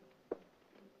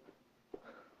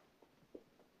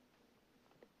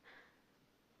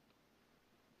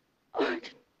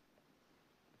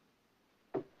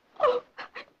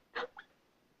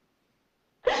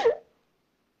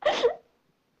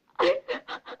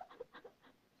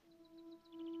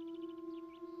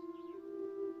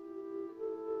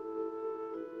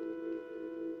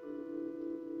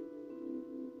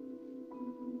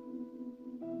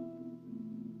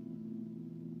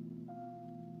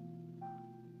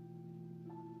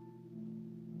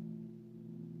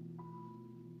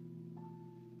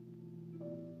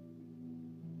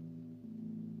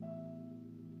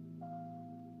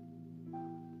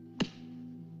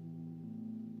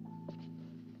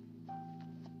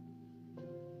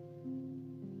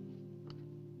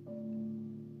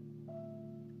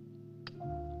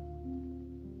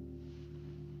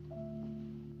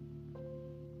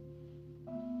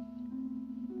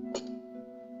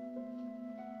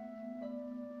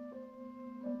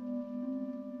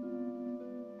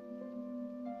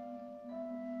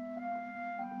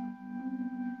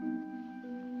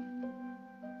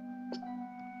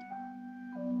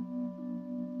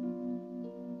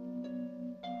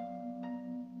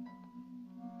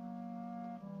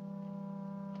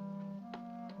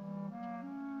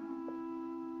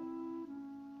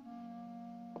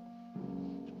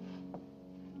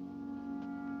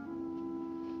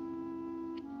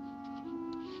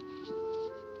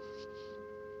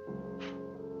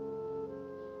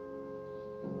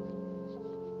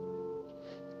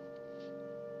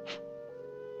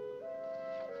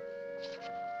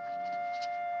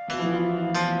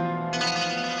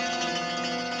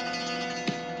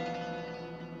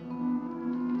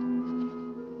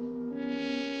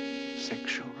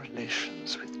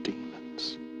 relations with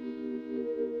demons.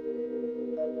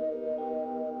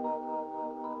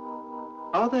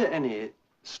 Are there any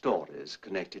stories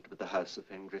connected with the House of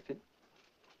Fengriffin?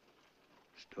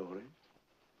 Stories?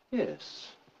 Yes.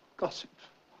 Gossip.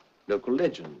 Local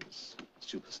legends.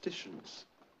 Superstitions.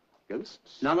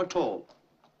 Ghosts? None at all.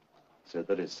 So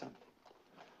there is something.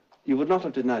 You would not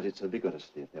have denied it so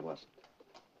vigorously if there wasn't.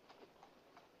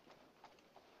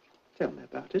 Tell me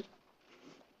about it.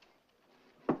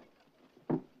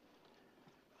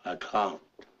 I can't.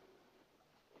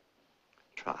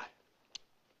 Try.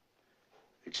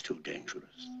 It's too dangerous.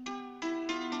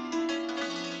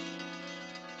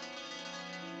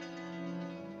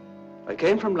 I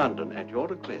came from London at your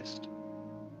request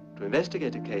to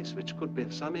investigate a case which could be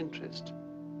of some interest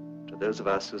to those of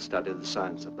us who study the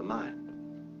science of the mind.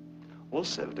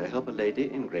 Also to help a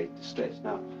lady in great distress.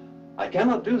 Now, I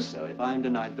cannot do so if I am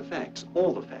denied the facts,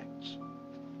 all the facts.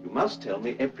 You must tell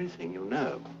me everything you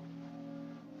know.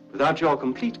 Without your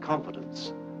complete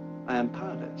confidence, I am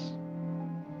powerless.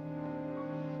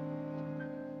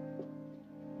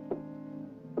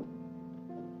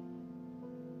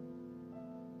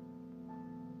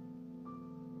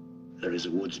 There is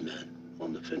a woodsman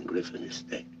on the Fengriffin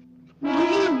estate.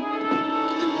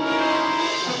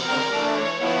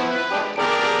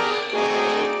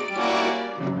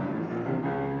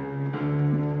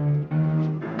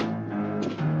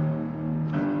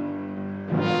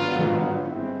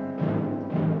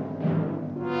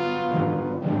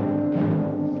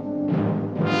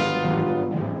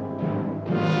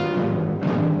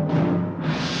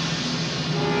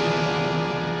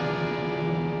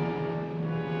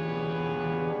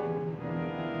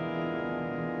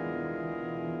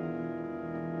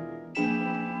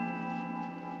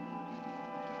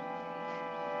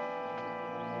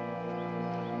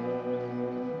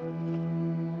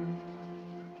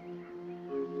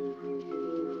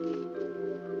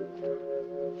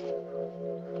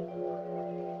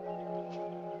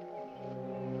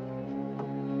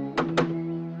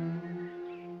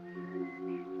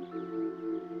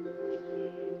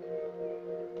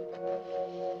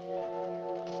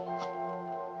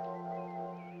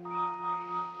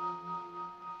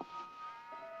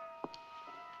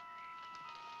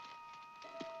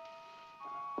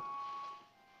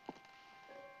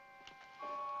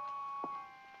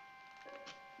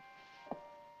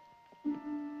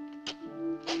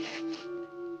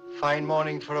 Fine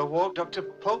morning for a walk, Dr.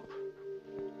 Pope.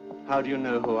 How do you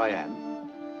know who I am?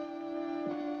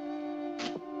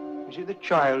 Is it the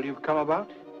child you've come about?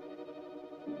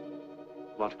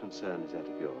 What concern is that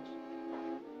of yours?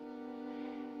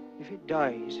 If it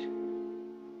dies,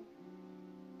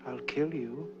 I'll kill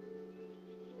you.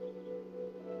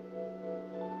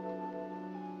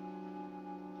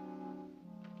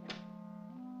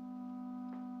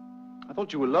 I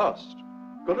thought you were lost.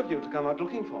 Good of you to come out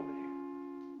looking for me.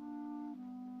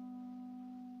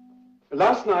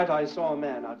 Last night I saw a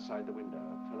man outside the window,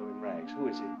 a fellow in rags. Who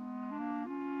is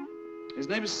he? His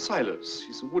name is Silas.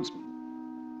 He's a woodsman.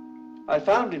 I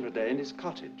found him today in his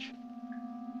cottage.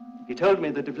 He told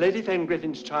me that if Lady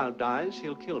Fengriffin's child dies,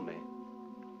 he'll kill me.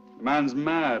 The man's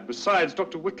mad. Besides,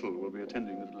 Dr. Whittle will be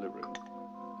attending the delivery.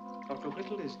 Dr.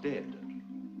 Whittle is dead.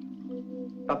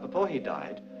 But before he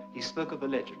died, he spoke of a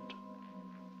legend.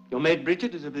 Your maid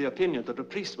Bridget is of the opinion that a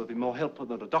priest will be more helpful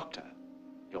than a doctor.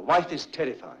 Your wife is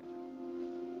terrified.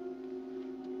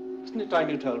 Isn't it time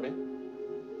you told me?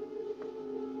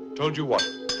 Told you what?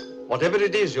 Whatever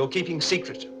it is you're keeping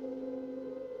secret.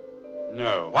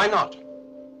 No. Why not?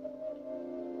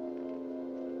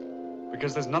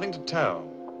 Because there's nothing to tell.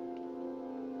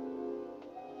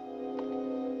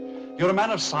 You're a man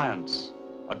of science,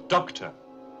 a doctor.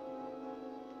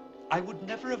 I would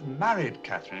never have married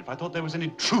Catherine if I thought there was any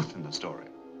truth in the story.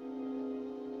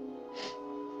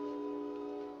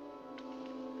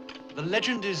 The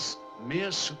legend is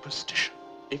mere superstition.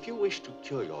 If you wish to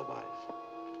cure your wife,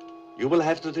 you will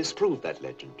have to disprove that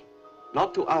legend.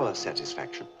 Not to our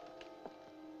satisfaction,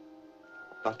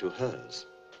 but to hers.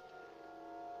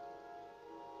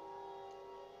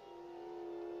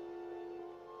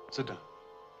 Sit down.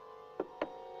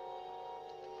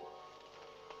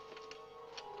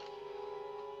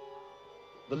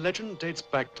 The legend dates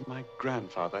back to my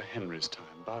grandfather Henry's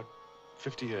time, about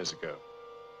 50 years ago.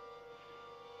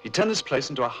 He turned this place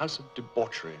into a house of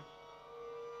debauchery,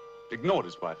 ignored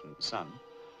his wife and son,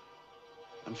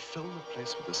 and filled the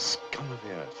place with the scum of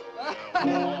the earth.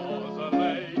 There was a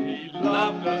lady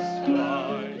loved the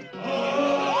sky,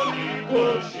 honey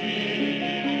was she.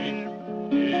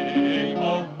 King,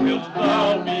 oh, wilt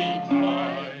thou be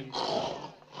mine? Oh,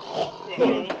 he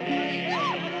will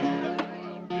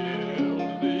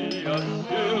build thee us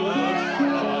silver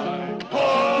sky.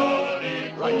 Holy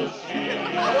Koshi,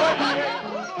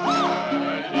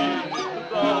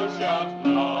 thou shalt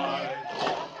lie.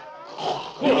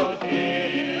 Could he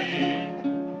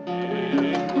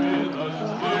bring with us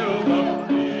still the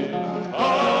fear of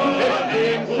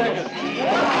 15 seconds.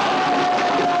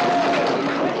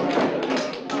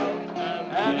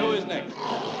 And who is next?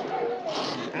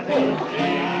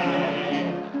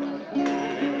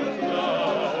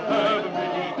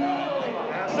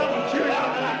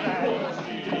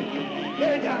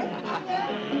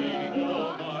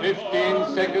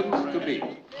 "15 seconds to beat.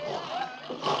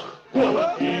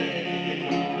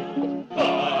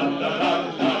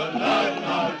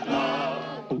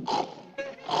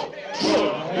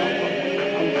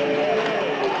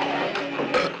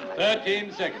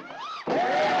 Seconds.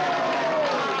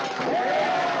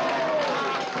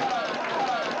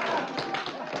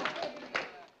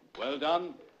 Well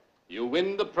done. You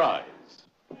win the prize.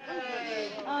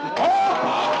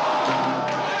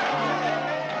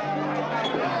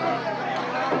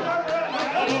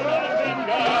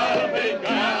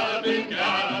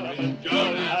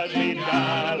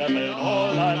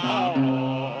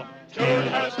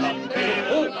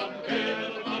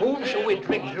 Whom shall we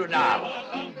drink to now?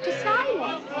 To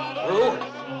Silas. Who?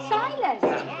 Silas.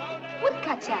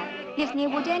 Woodcutter. Lives near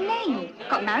Woodend Lane.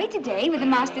 Got married today with the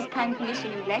master's kind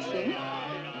permission and blessing.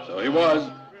 So he was.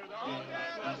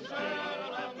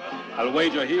 I'll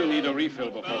wager he'll need a refill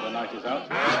before the night is out.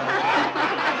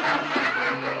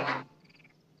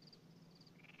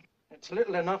 It's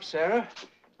little enough, Sarah,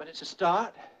 but it's a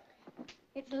start.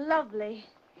 It's lovely.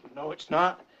 No, it's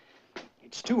not.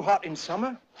 It's too hot in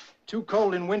summer, too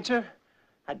cold in winter,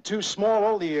 and too small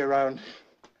all the year round.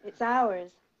 It's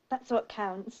ours. That's what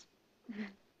counts.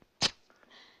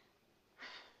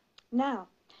 Now,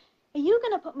 are you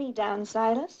going to put me down,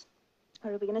 Silas?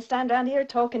 Or are we going to stand around here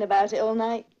talking about it all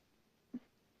night?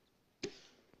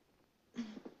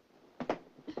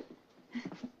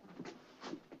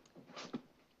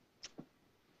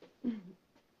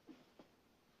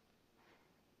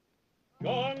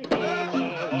 John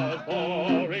Cooper was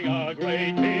boring a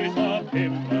great piece of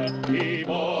timber. He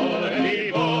bore and he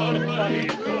bore, but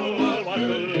his tool was to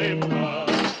limber.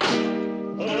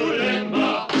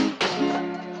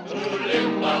 To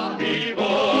limber, he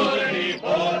bore and he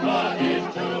bore, but his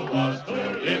tool was to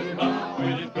limber.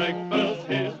 With his breakfast,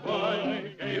 his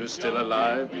wine. You still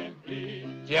alive?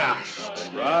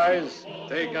 Just. Rise,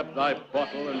 take up thy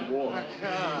bottle and walk.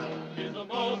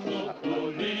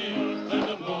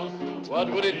 What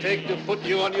would it take to put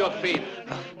you on your feet?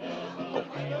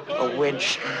 A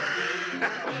winch.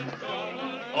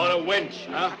 Or a wench,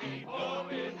 huh?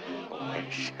 A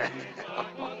winch.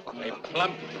 A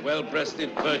plump,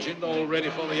 well-breasted virgin, all ready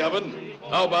for the oven.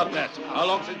 How about that? How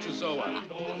long since you saw one?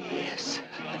 Yes.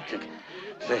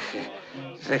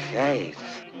 The shade.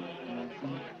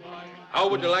 How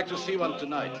would you like to see one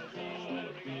tonight?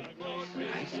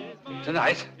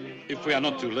 Tonight? If we are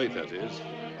not too late, that is.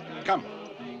 Come.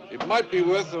 It might be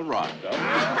worth a ride,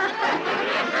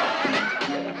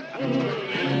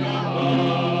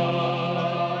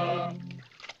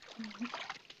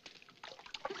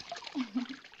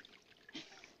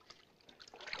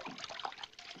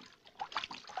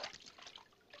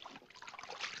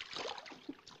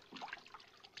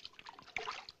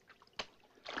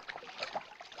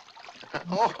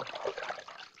 Oh.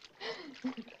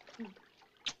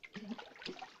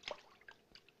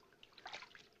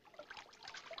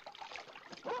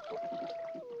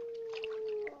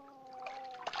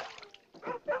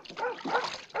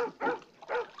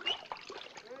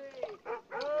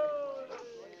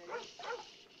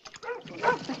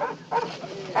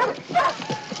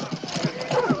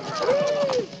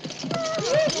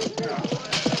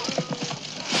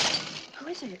 Who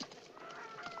is it?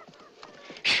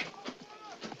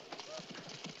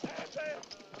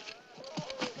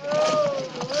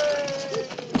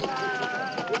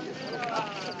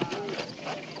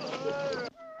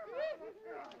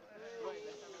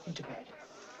 Into bed.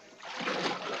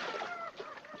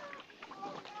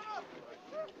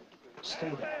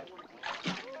 Stay there.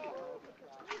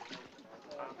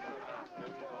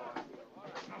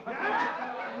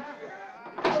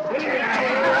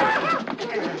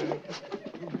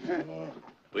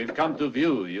 We've come to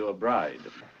view your bride.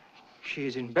 She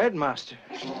is in bed, Master.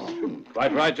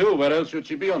 Quite right, too. Where else should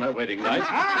she be on her wedding night?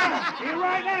 You're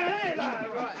right there,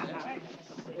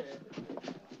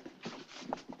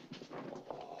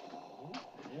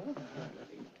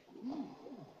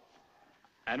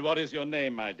 And what is your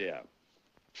name, my dear?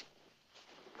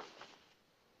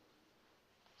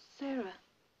 Sarah.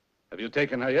 Have you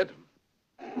taken her yet?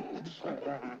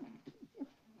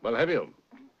 Well, have you?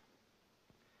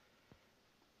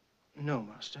 No,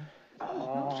 Master.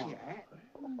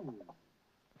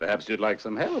 Perhaps you'd like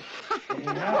some help.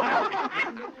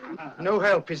 No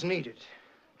help is needed.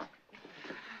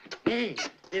 He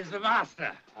is the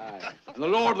master. The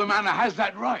lord of the manor has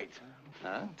that right.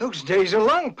 Those days are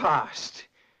long past.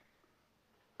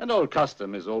 An old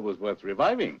custom is always worth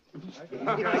reviving.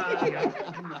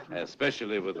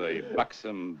 Especially with a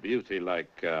buxom beauty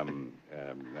like,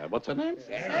 what's her name?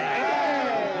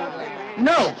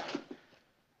 No!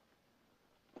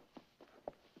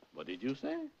 What did you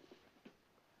say?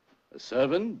 A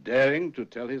servant daring to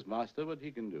tell his master what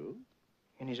he can do?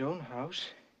 In his own house?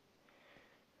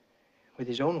 With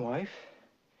his own wife?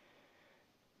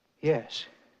 Yes.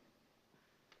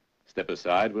 Step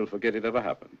aside, we'll forget it ever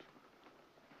happened.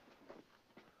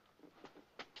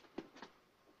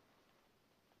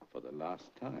 For the last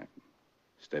time,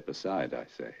 step aside, I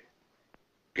say.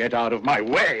 Get out of my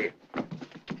way!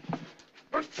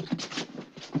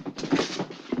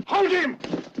 Hold him!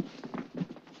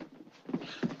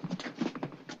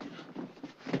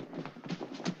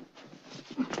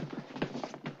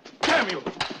 Damn you!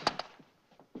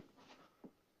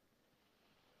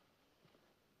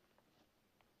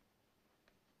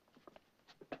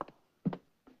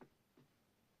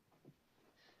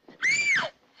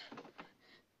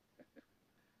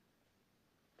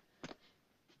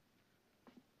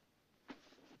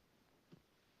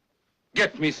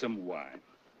 Get me some wine.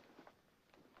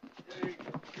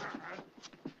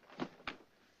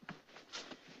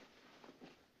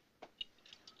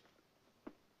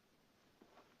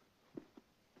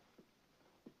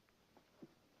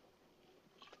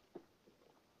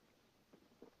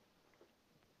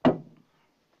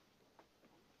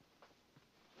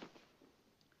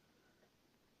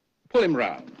 Pull him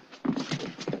round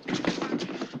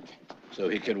so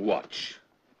he can watch.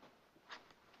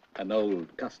 An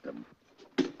old custom.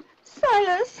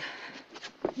 Silas!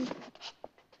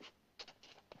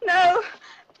 No!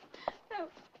 No!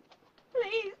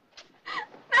 Please!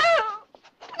 No!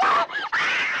 No!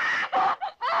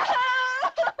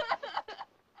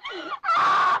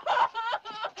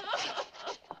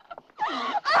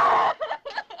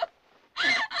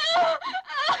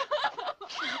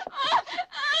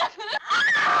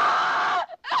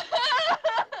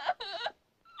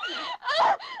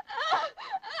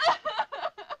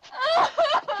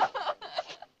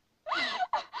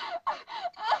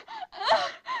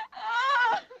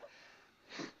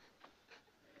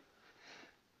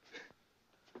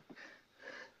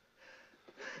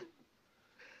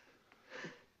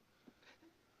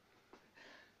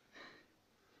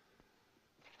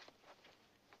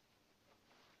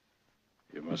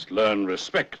 You must learn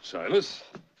respect, Silas.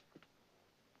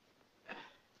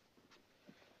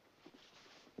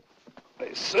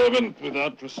 A servant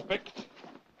without respect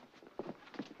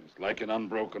is like an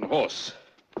unbroken horse.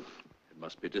 It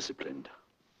must be disciplined.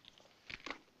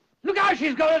 Look out,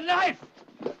 she's got a knife!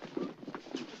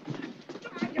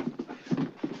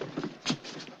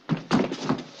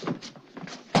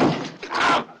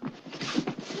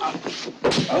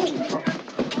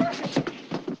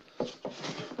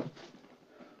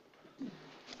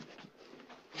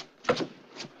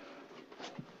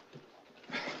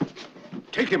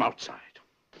 Take him outside.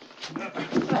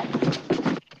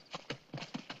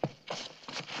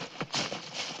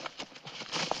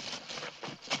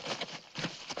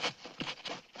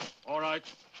 All right.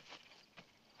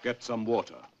 Get some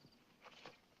water.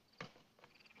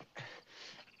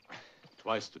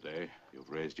 Twice today, you've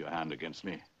raised your hand against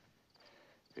me.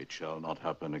 It shall not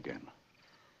happen again.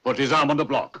 Put his arm on the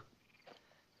block.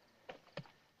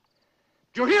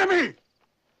 Do you hear me?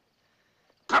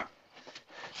 Come.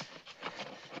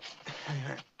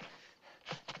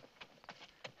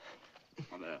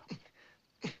 On there.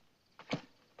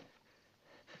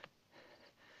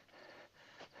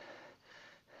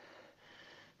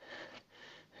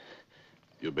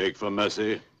 You beg for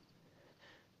mercy?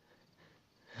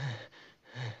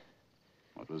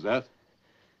 What was that?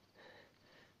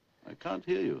 I can't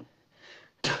hear you.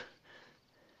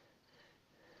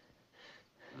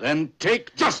 Then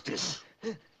take justice.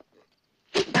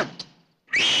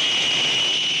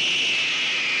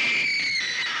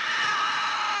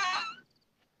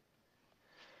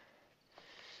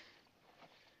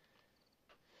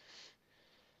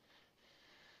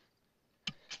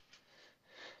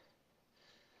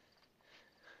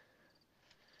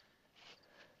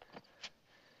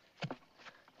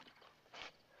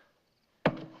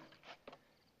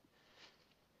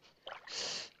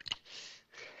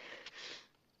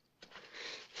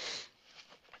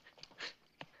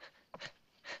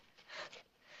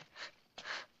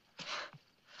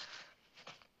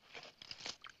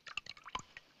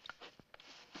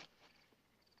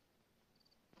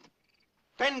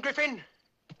 Fenn-Griffin!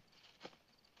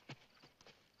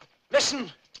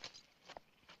 Listen!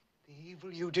 The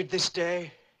evil you did this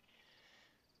day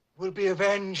will be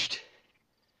avenged.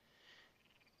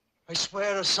 I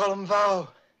swear a solemn vow.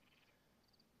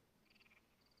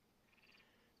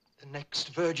 The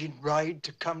next virgin bride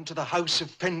to come to the house of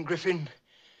Fenn-Griffin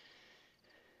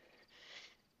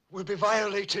will be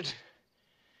violated,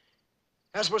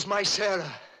 as was my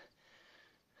Sarah.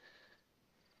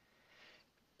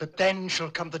 But then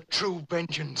shall come the true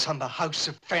vengeance on the house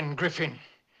of Fenn-Griffin.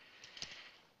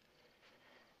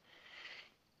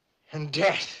 And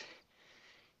death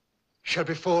shall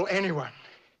befall anyone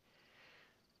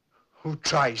who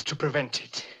tries to prevent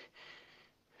it.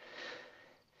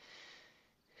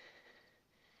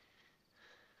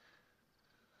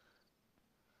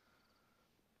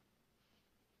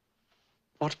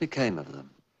 What became of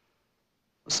them?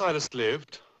 Silas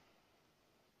lived.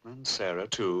 And Sarah,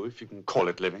 too, if you can call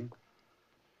it living.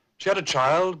 She had a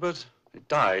child, but it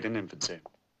died in infancy.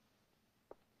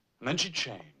 And then she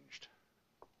changed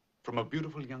from a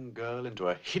beautiful young girl into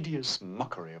a hideous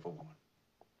mockery of a woman.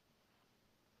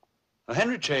 Now,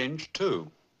 Henry changed, too.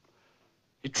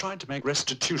 He tried to make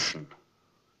restitution,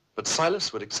 but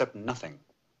Silas would accept nothing.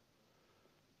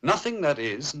 Nothing, that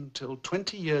is, until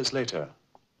 20 years later,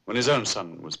 when his own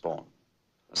son was born.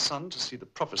 A son to see the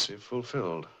prophecy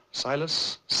fulfilled.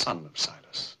 Silas, son of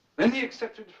Silas. Then he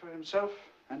accepted for himself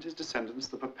and his descendants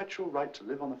the perpetual right to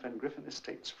live on the Fenn-Griffin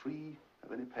estates free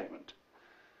of any payment.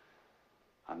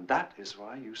 And that is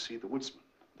why you see the woodsman,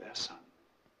 their son,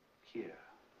 here,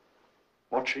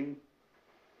 watching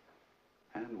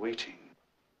and waiting.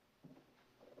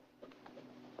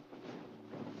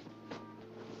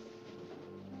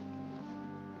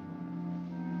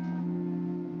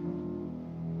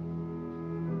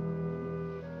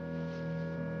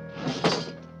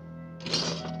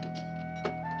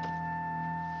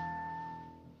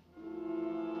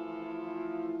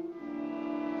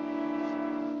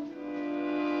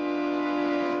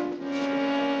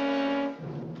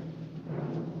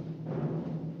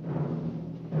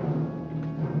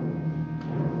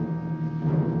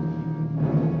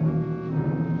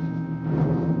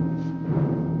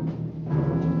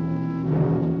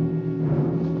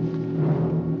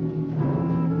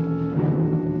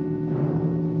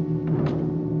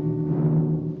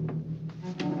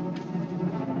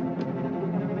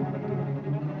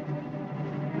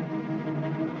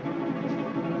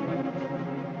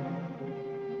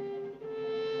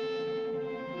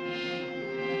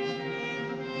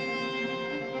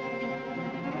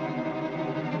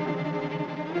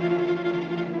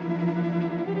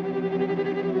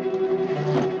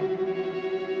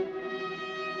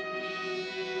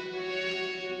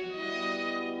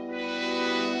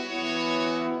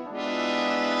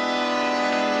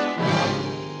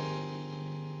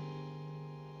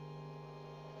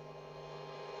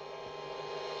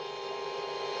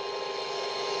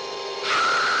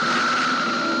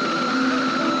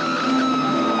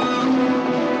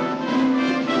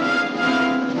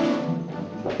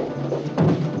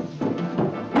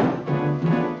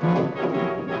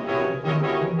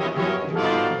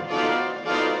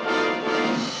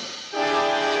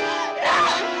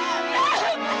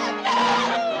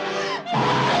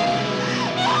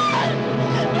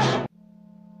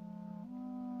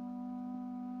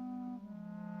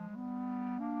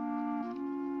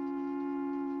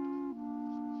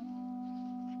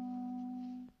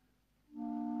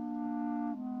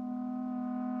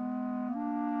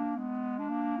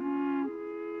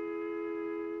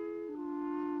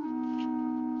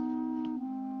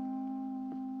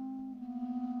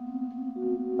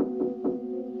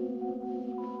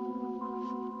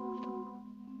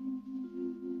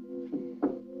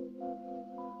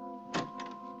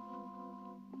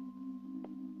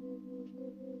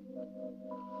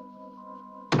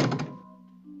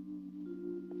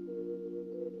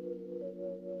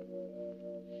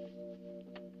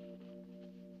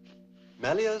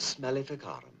 Malleus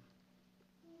Maleficarum,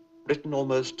 written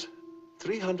almost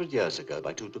 300 years ago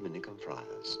by 2 Dominican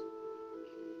friars.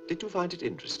 Did you find it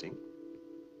interesting?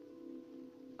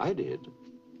 I did.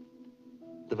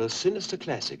 The most sinister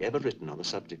classic ever written on the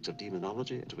subjects of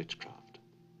demonology and witchcraft.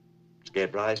 It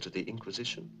gave rise to the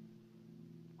Inquisition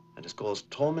and has caused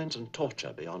torment and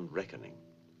torture beyond reckoning.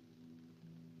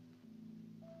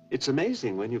 It's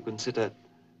amazing when you consider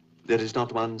there is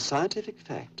not one scientific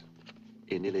fact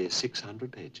in nearly 600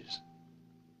 pages.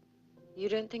 You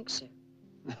don't think so?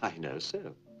 I know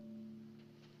so.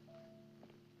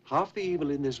 Half the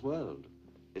evil in this world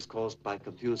is caused by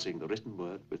confusing the written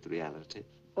word with reality.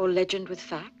 Or legend with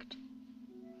fact?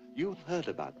 You've heard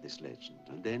about this legend,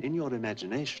 and then in your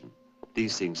imagination,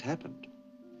 these things happened.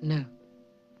 No.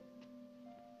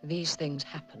 These things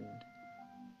happened.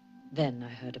 Then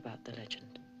I heard about the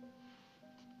legend.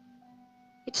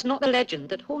 It's not the legend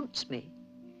that haunts me.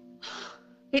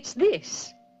 It's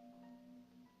this.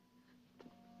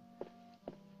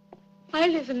 I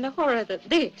live in the horror that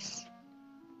this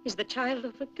is the child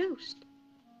of a ghost.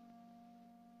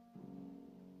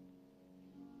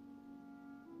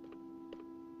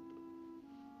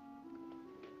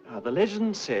 Now, the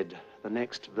legend said the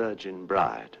next virgin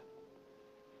bride.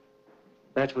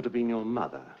 That would have been your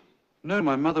mother. No,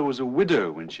 my mother was a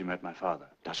widow when she met my father.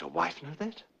 Does your wife know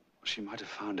that? She might have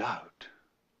found out.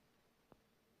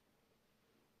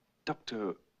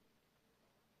 Doctor,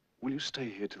 will you stay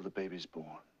here till the baby's born?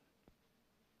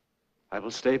 I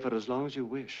will stay for as long as you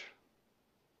wish.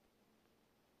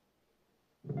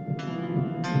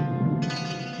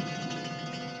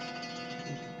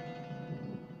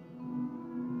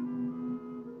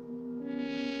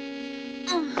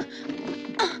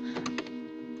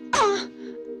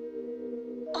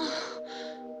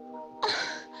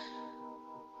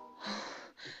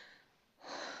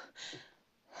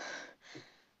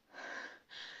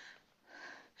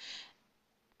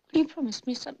 Will you promise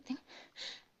me something?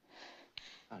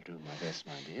 I'll do my best,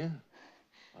 my dear.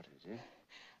 What is it?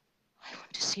 I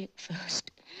want to see it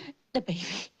first. The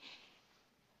baby.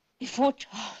 Before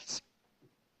Charles.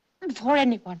 Before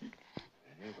anyone.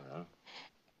 Very well.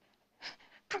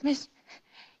 Promise.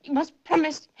 You must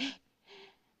promise.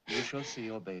 You shall see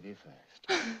your baby first.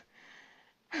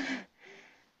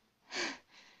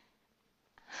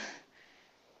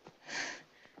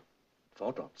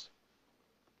 4 drops.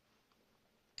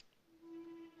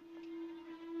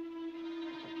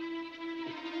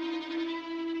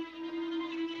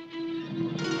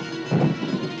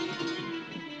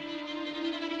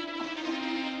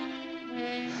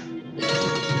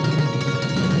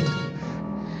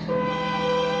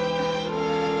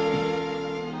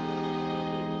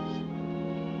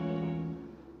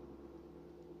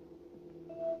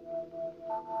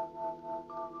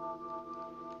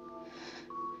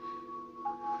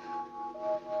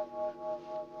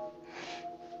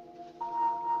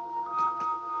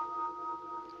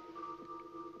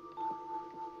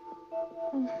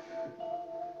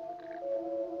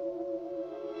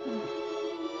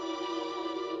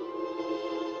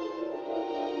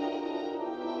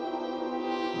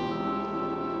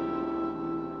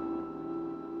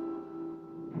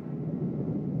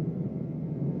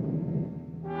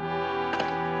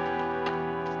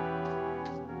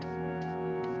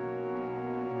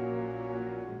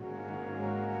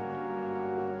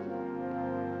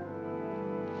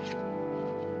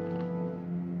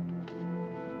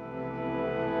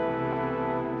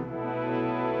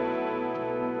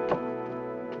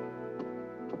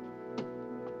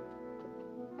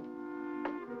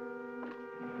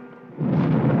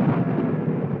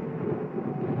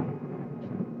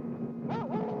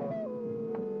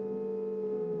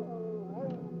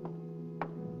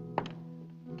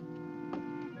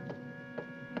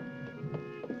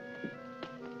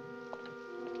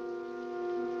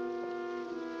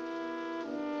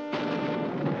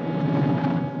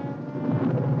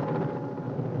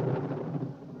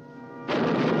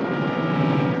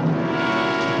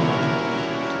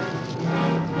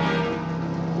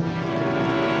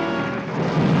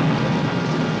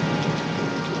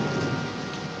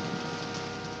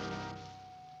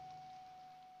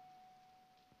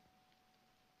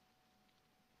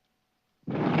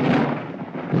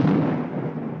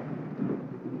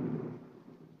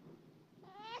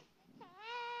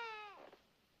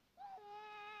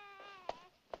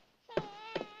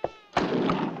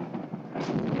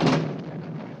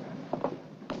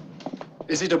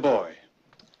 Is it a boy?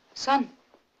 Son.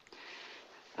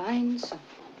 Fine son.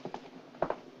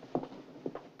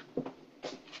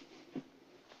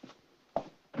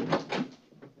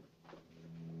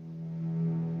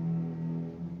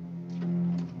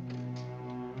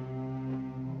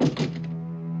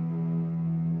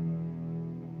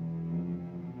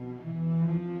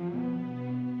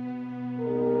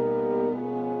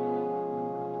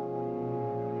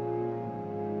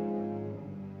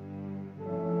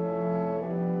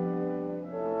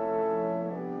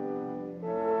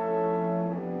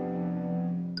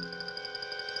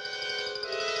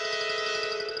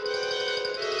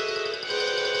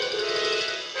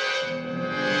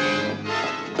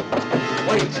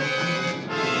 Wait!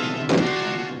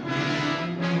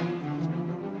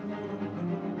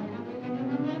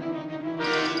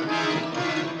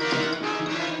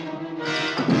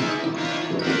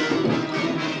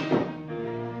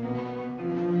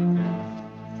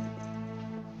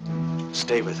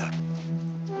 Stay with her.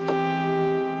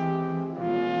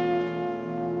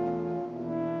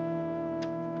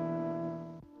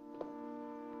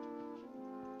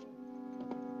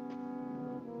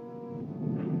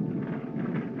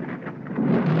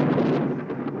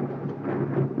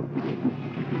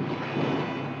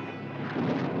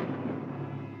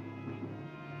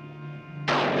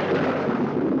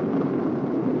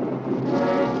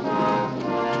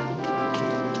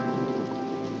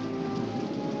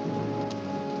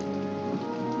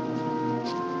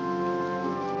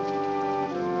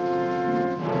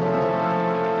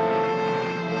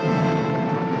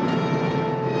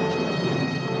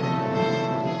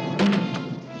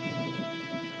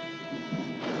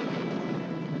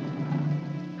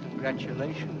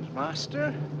 Congratulations,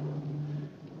 Master.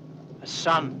 A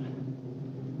son.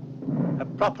 A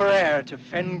proper heir to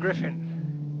Fen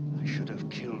Griffin. I should have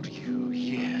killed you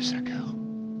years ago.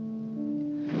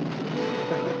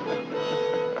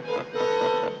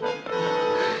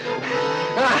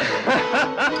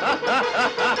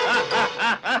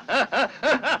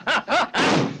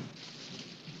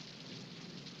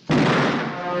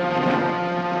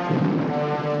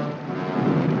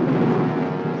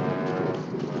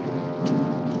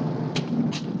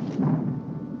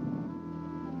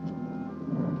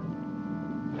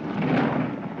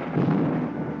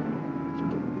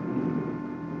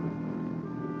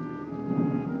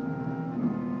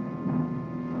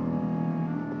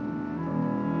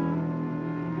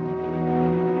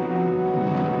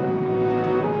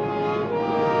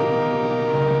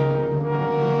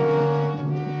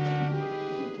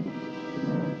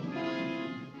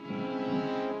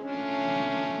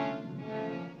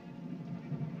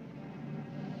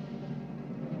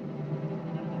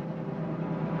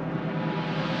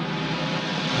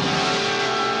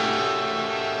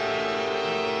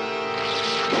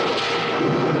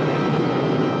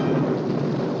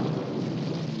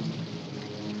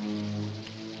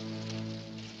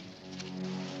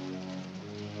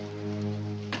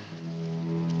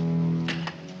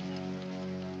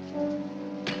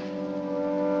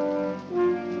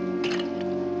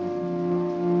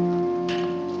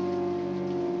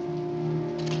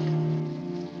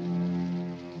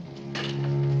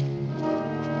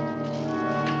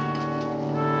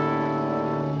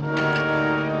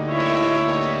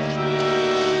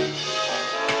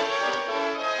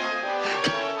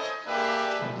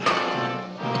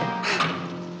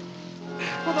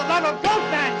 For the love of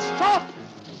God, man, stop!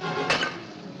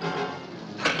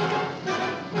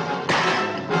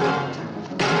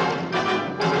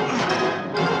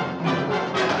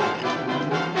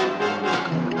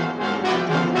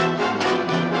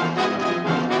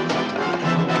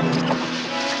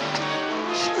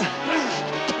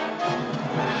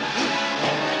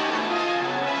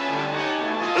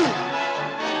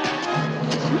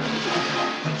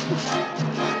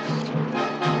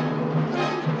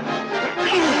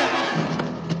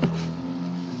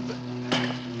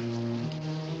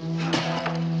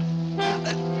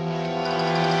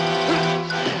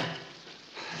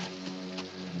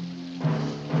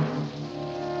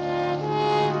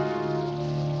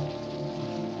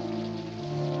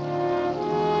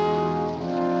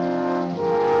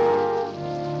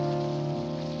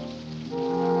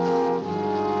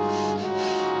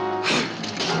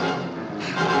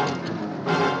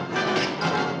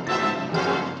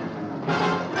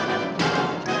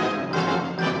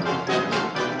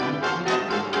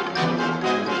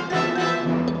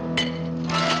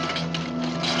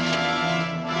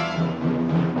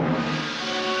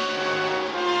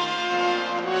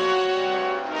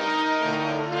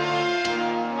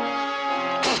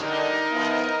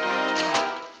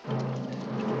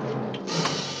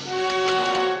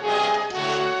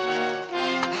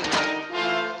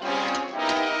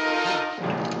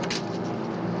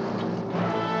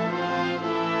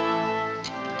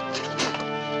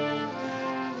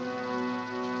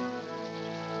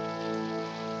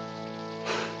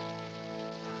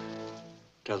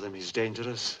 Tell them he's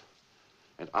dangerous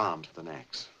and armed with an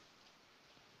axe.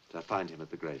 They'll find him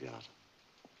at the graveyard.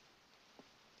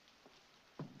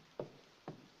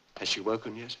 Has she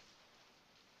woken yet?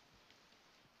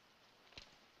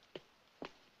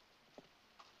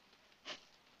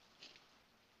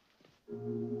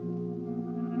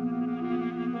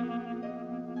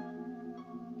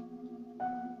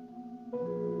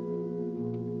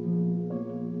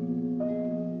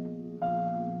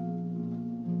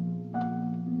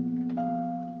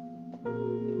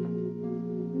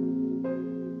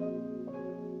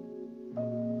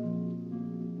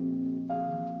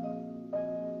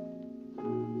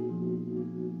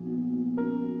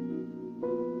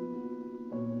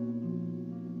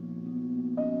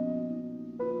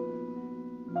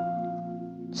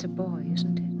 It's a boy,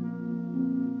 isn't it?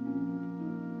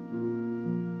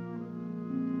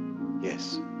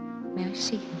 Yes. May I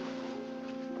see him?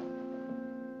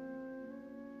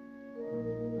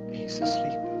 He's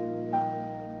asleep.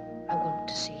 I want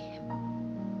to see him.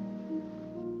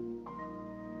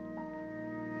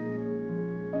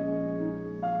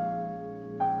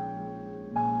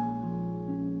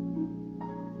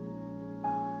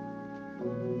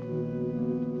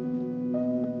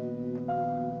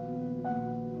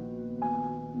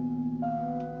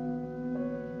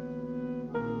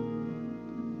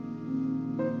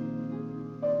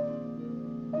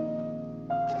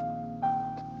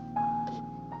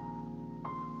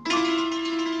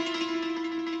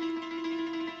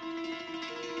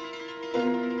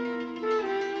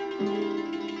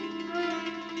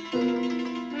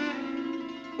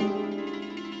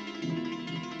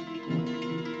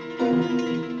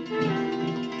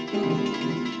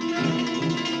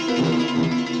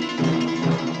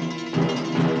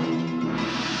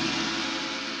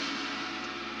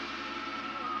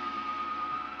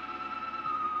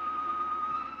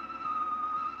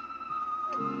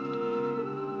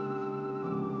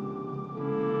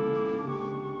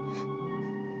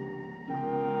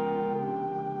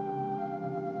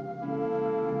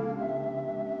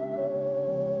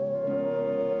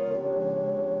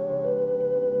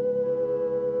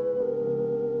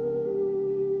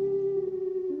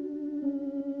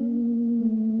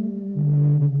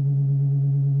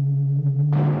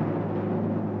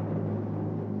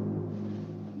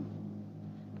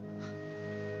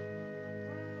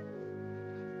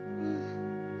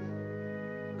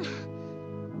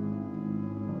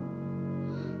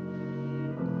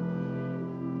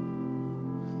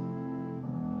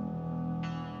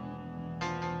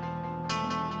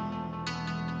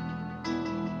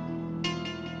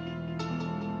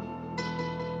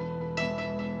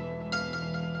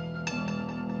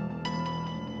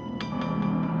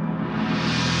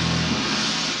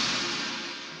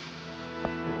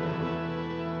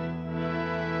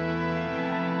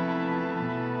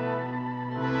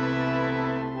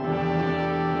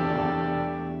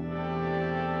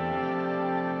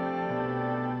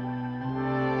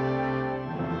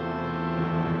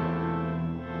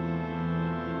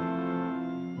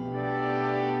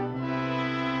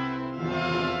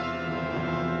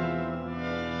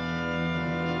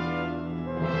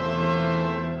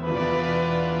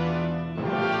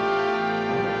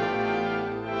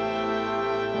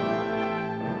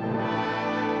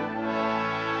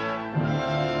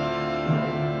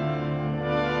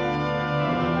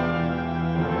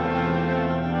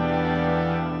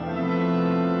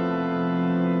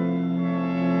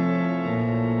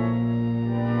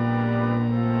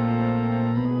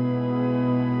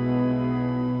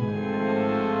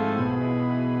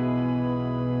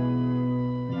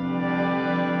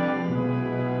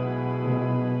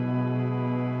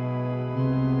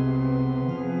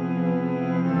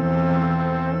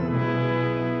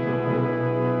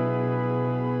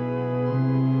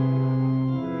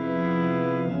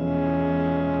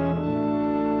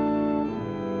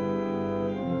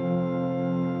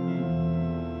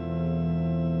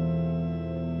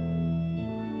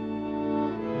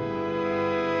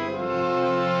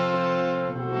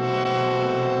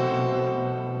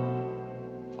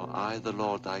 the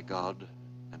Lord thy God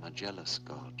am a jealous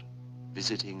God,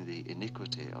 visiting the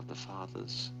iniquity of the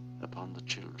fathers upon the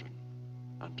children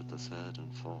unto the third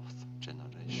and fourth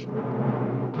generation.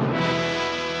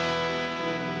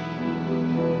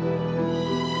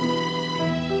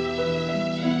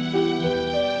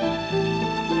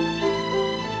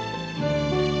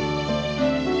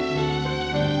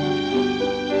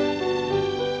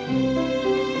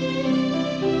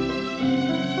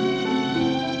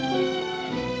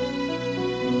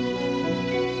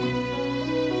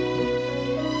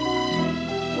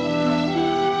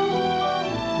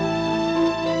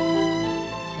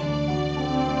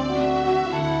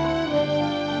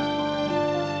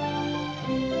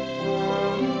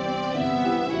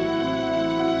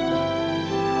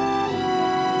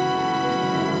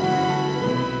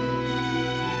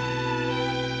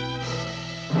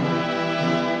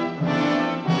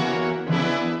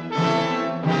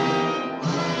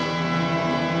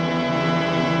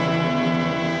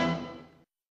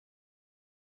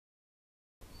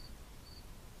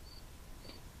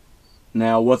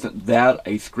 Now, wasn't that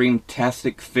a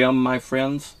screamtastic film, my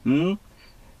friends?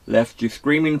 Left you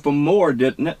screaming for more,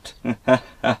 didn't it?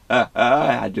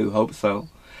 I do hope so.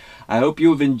 I hope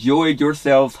you've enjoyed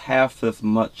yourselves half as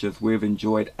much as we've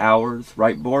enjoyed ours,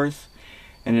 right, Boris?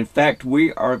 And in fact,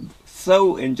 we are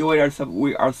so enjoyed ourselves.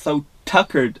 We are so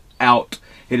tuckered out.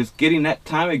 It is getting that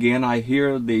time again. I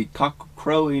hear the cock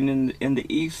crowing in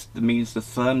the east. That means the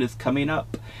sun is coming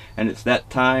up. And it's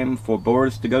that time for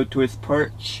Boris to go to his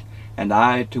perch, and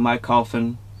I to my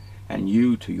coffin, and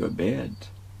you to your bed.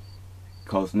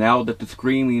 Because now that the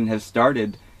screaming has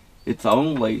started, it's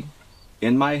only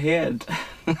in my head.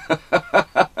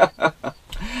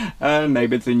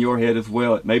 Maybe it's in your head as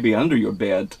well. It may be under your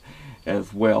bed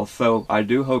as well. So I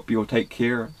do hope you'll take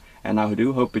care, and I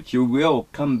do hope that you will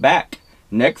come back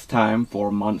next time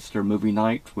for Monster Movie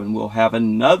Night, when we'll have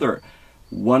another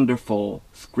wonderful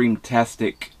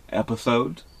screamtastic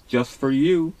episode just for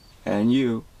you and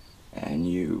you and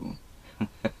you.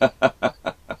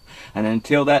 And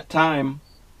until that time,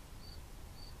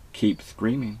 keep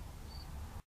screaming.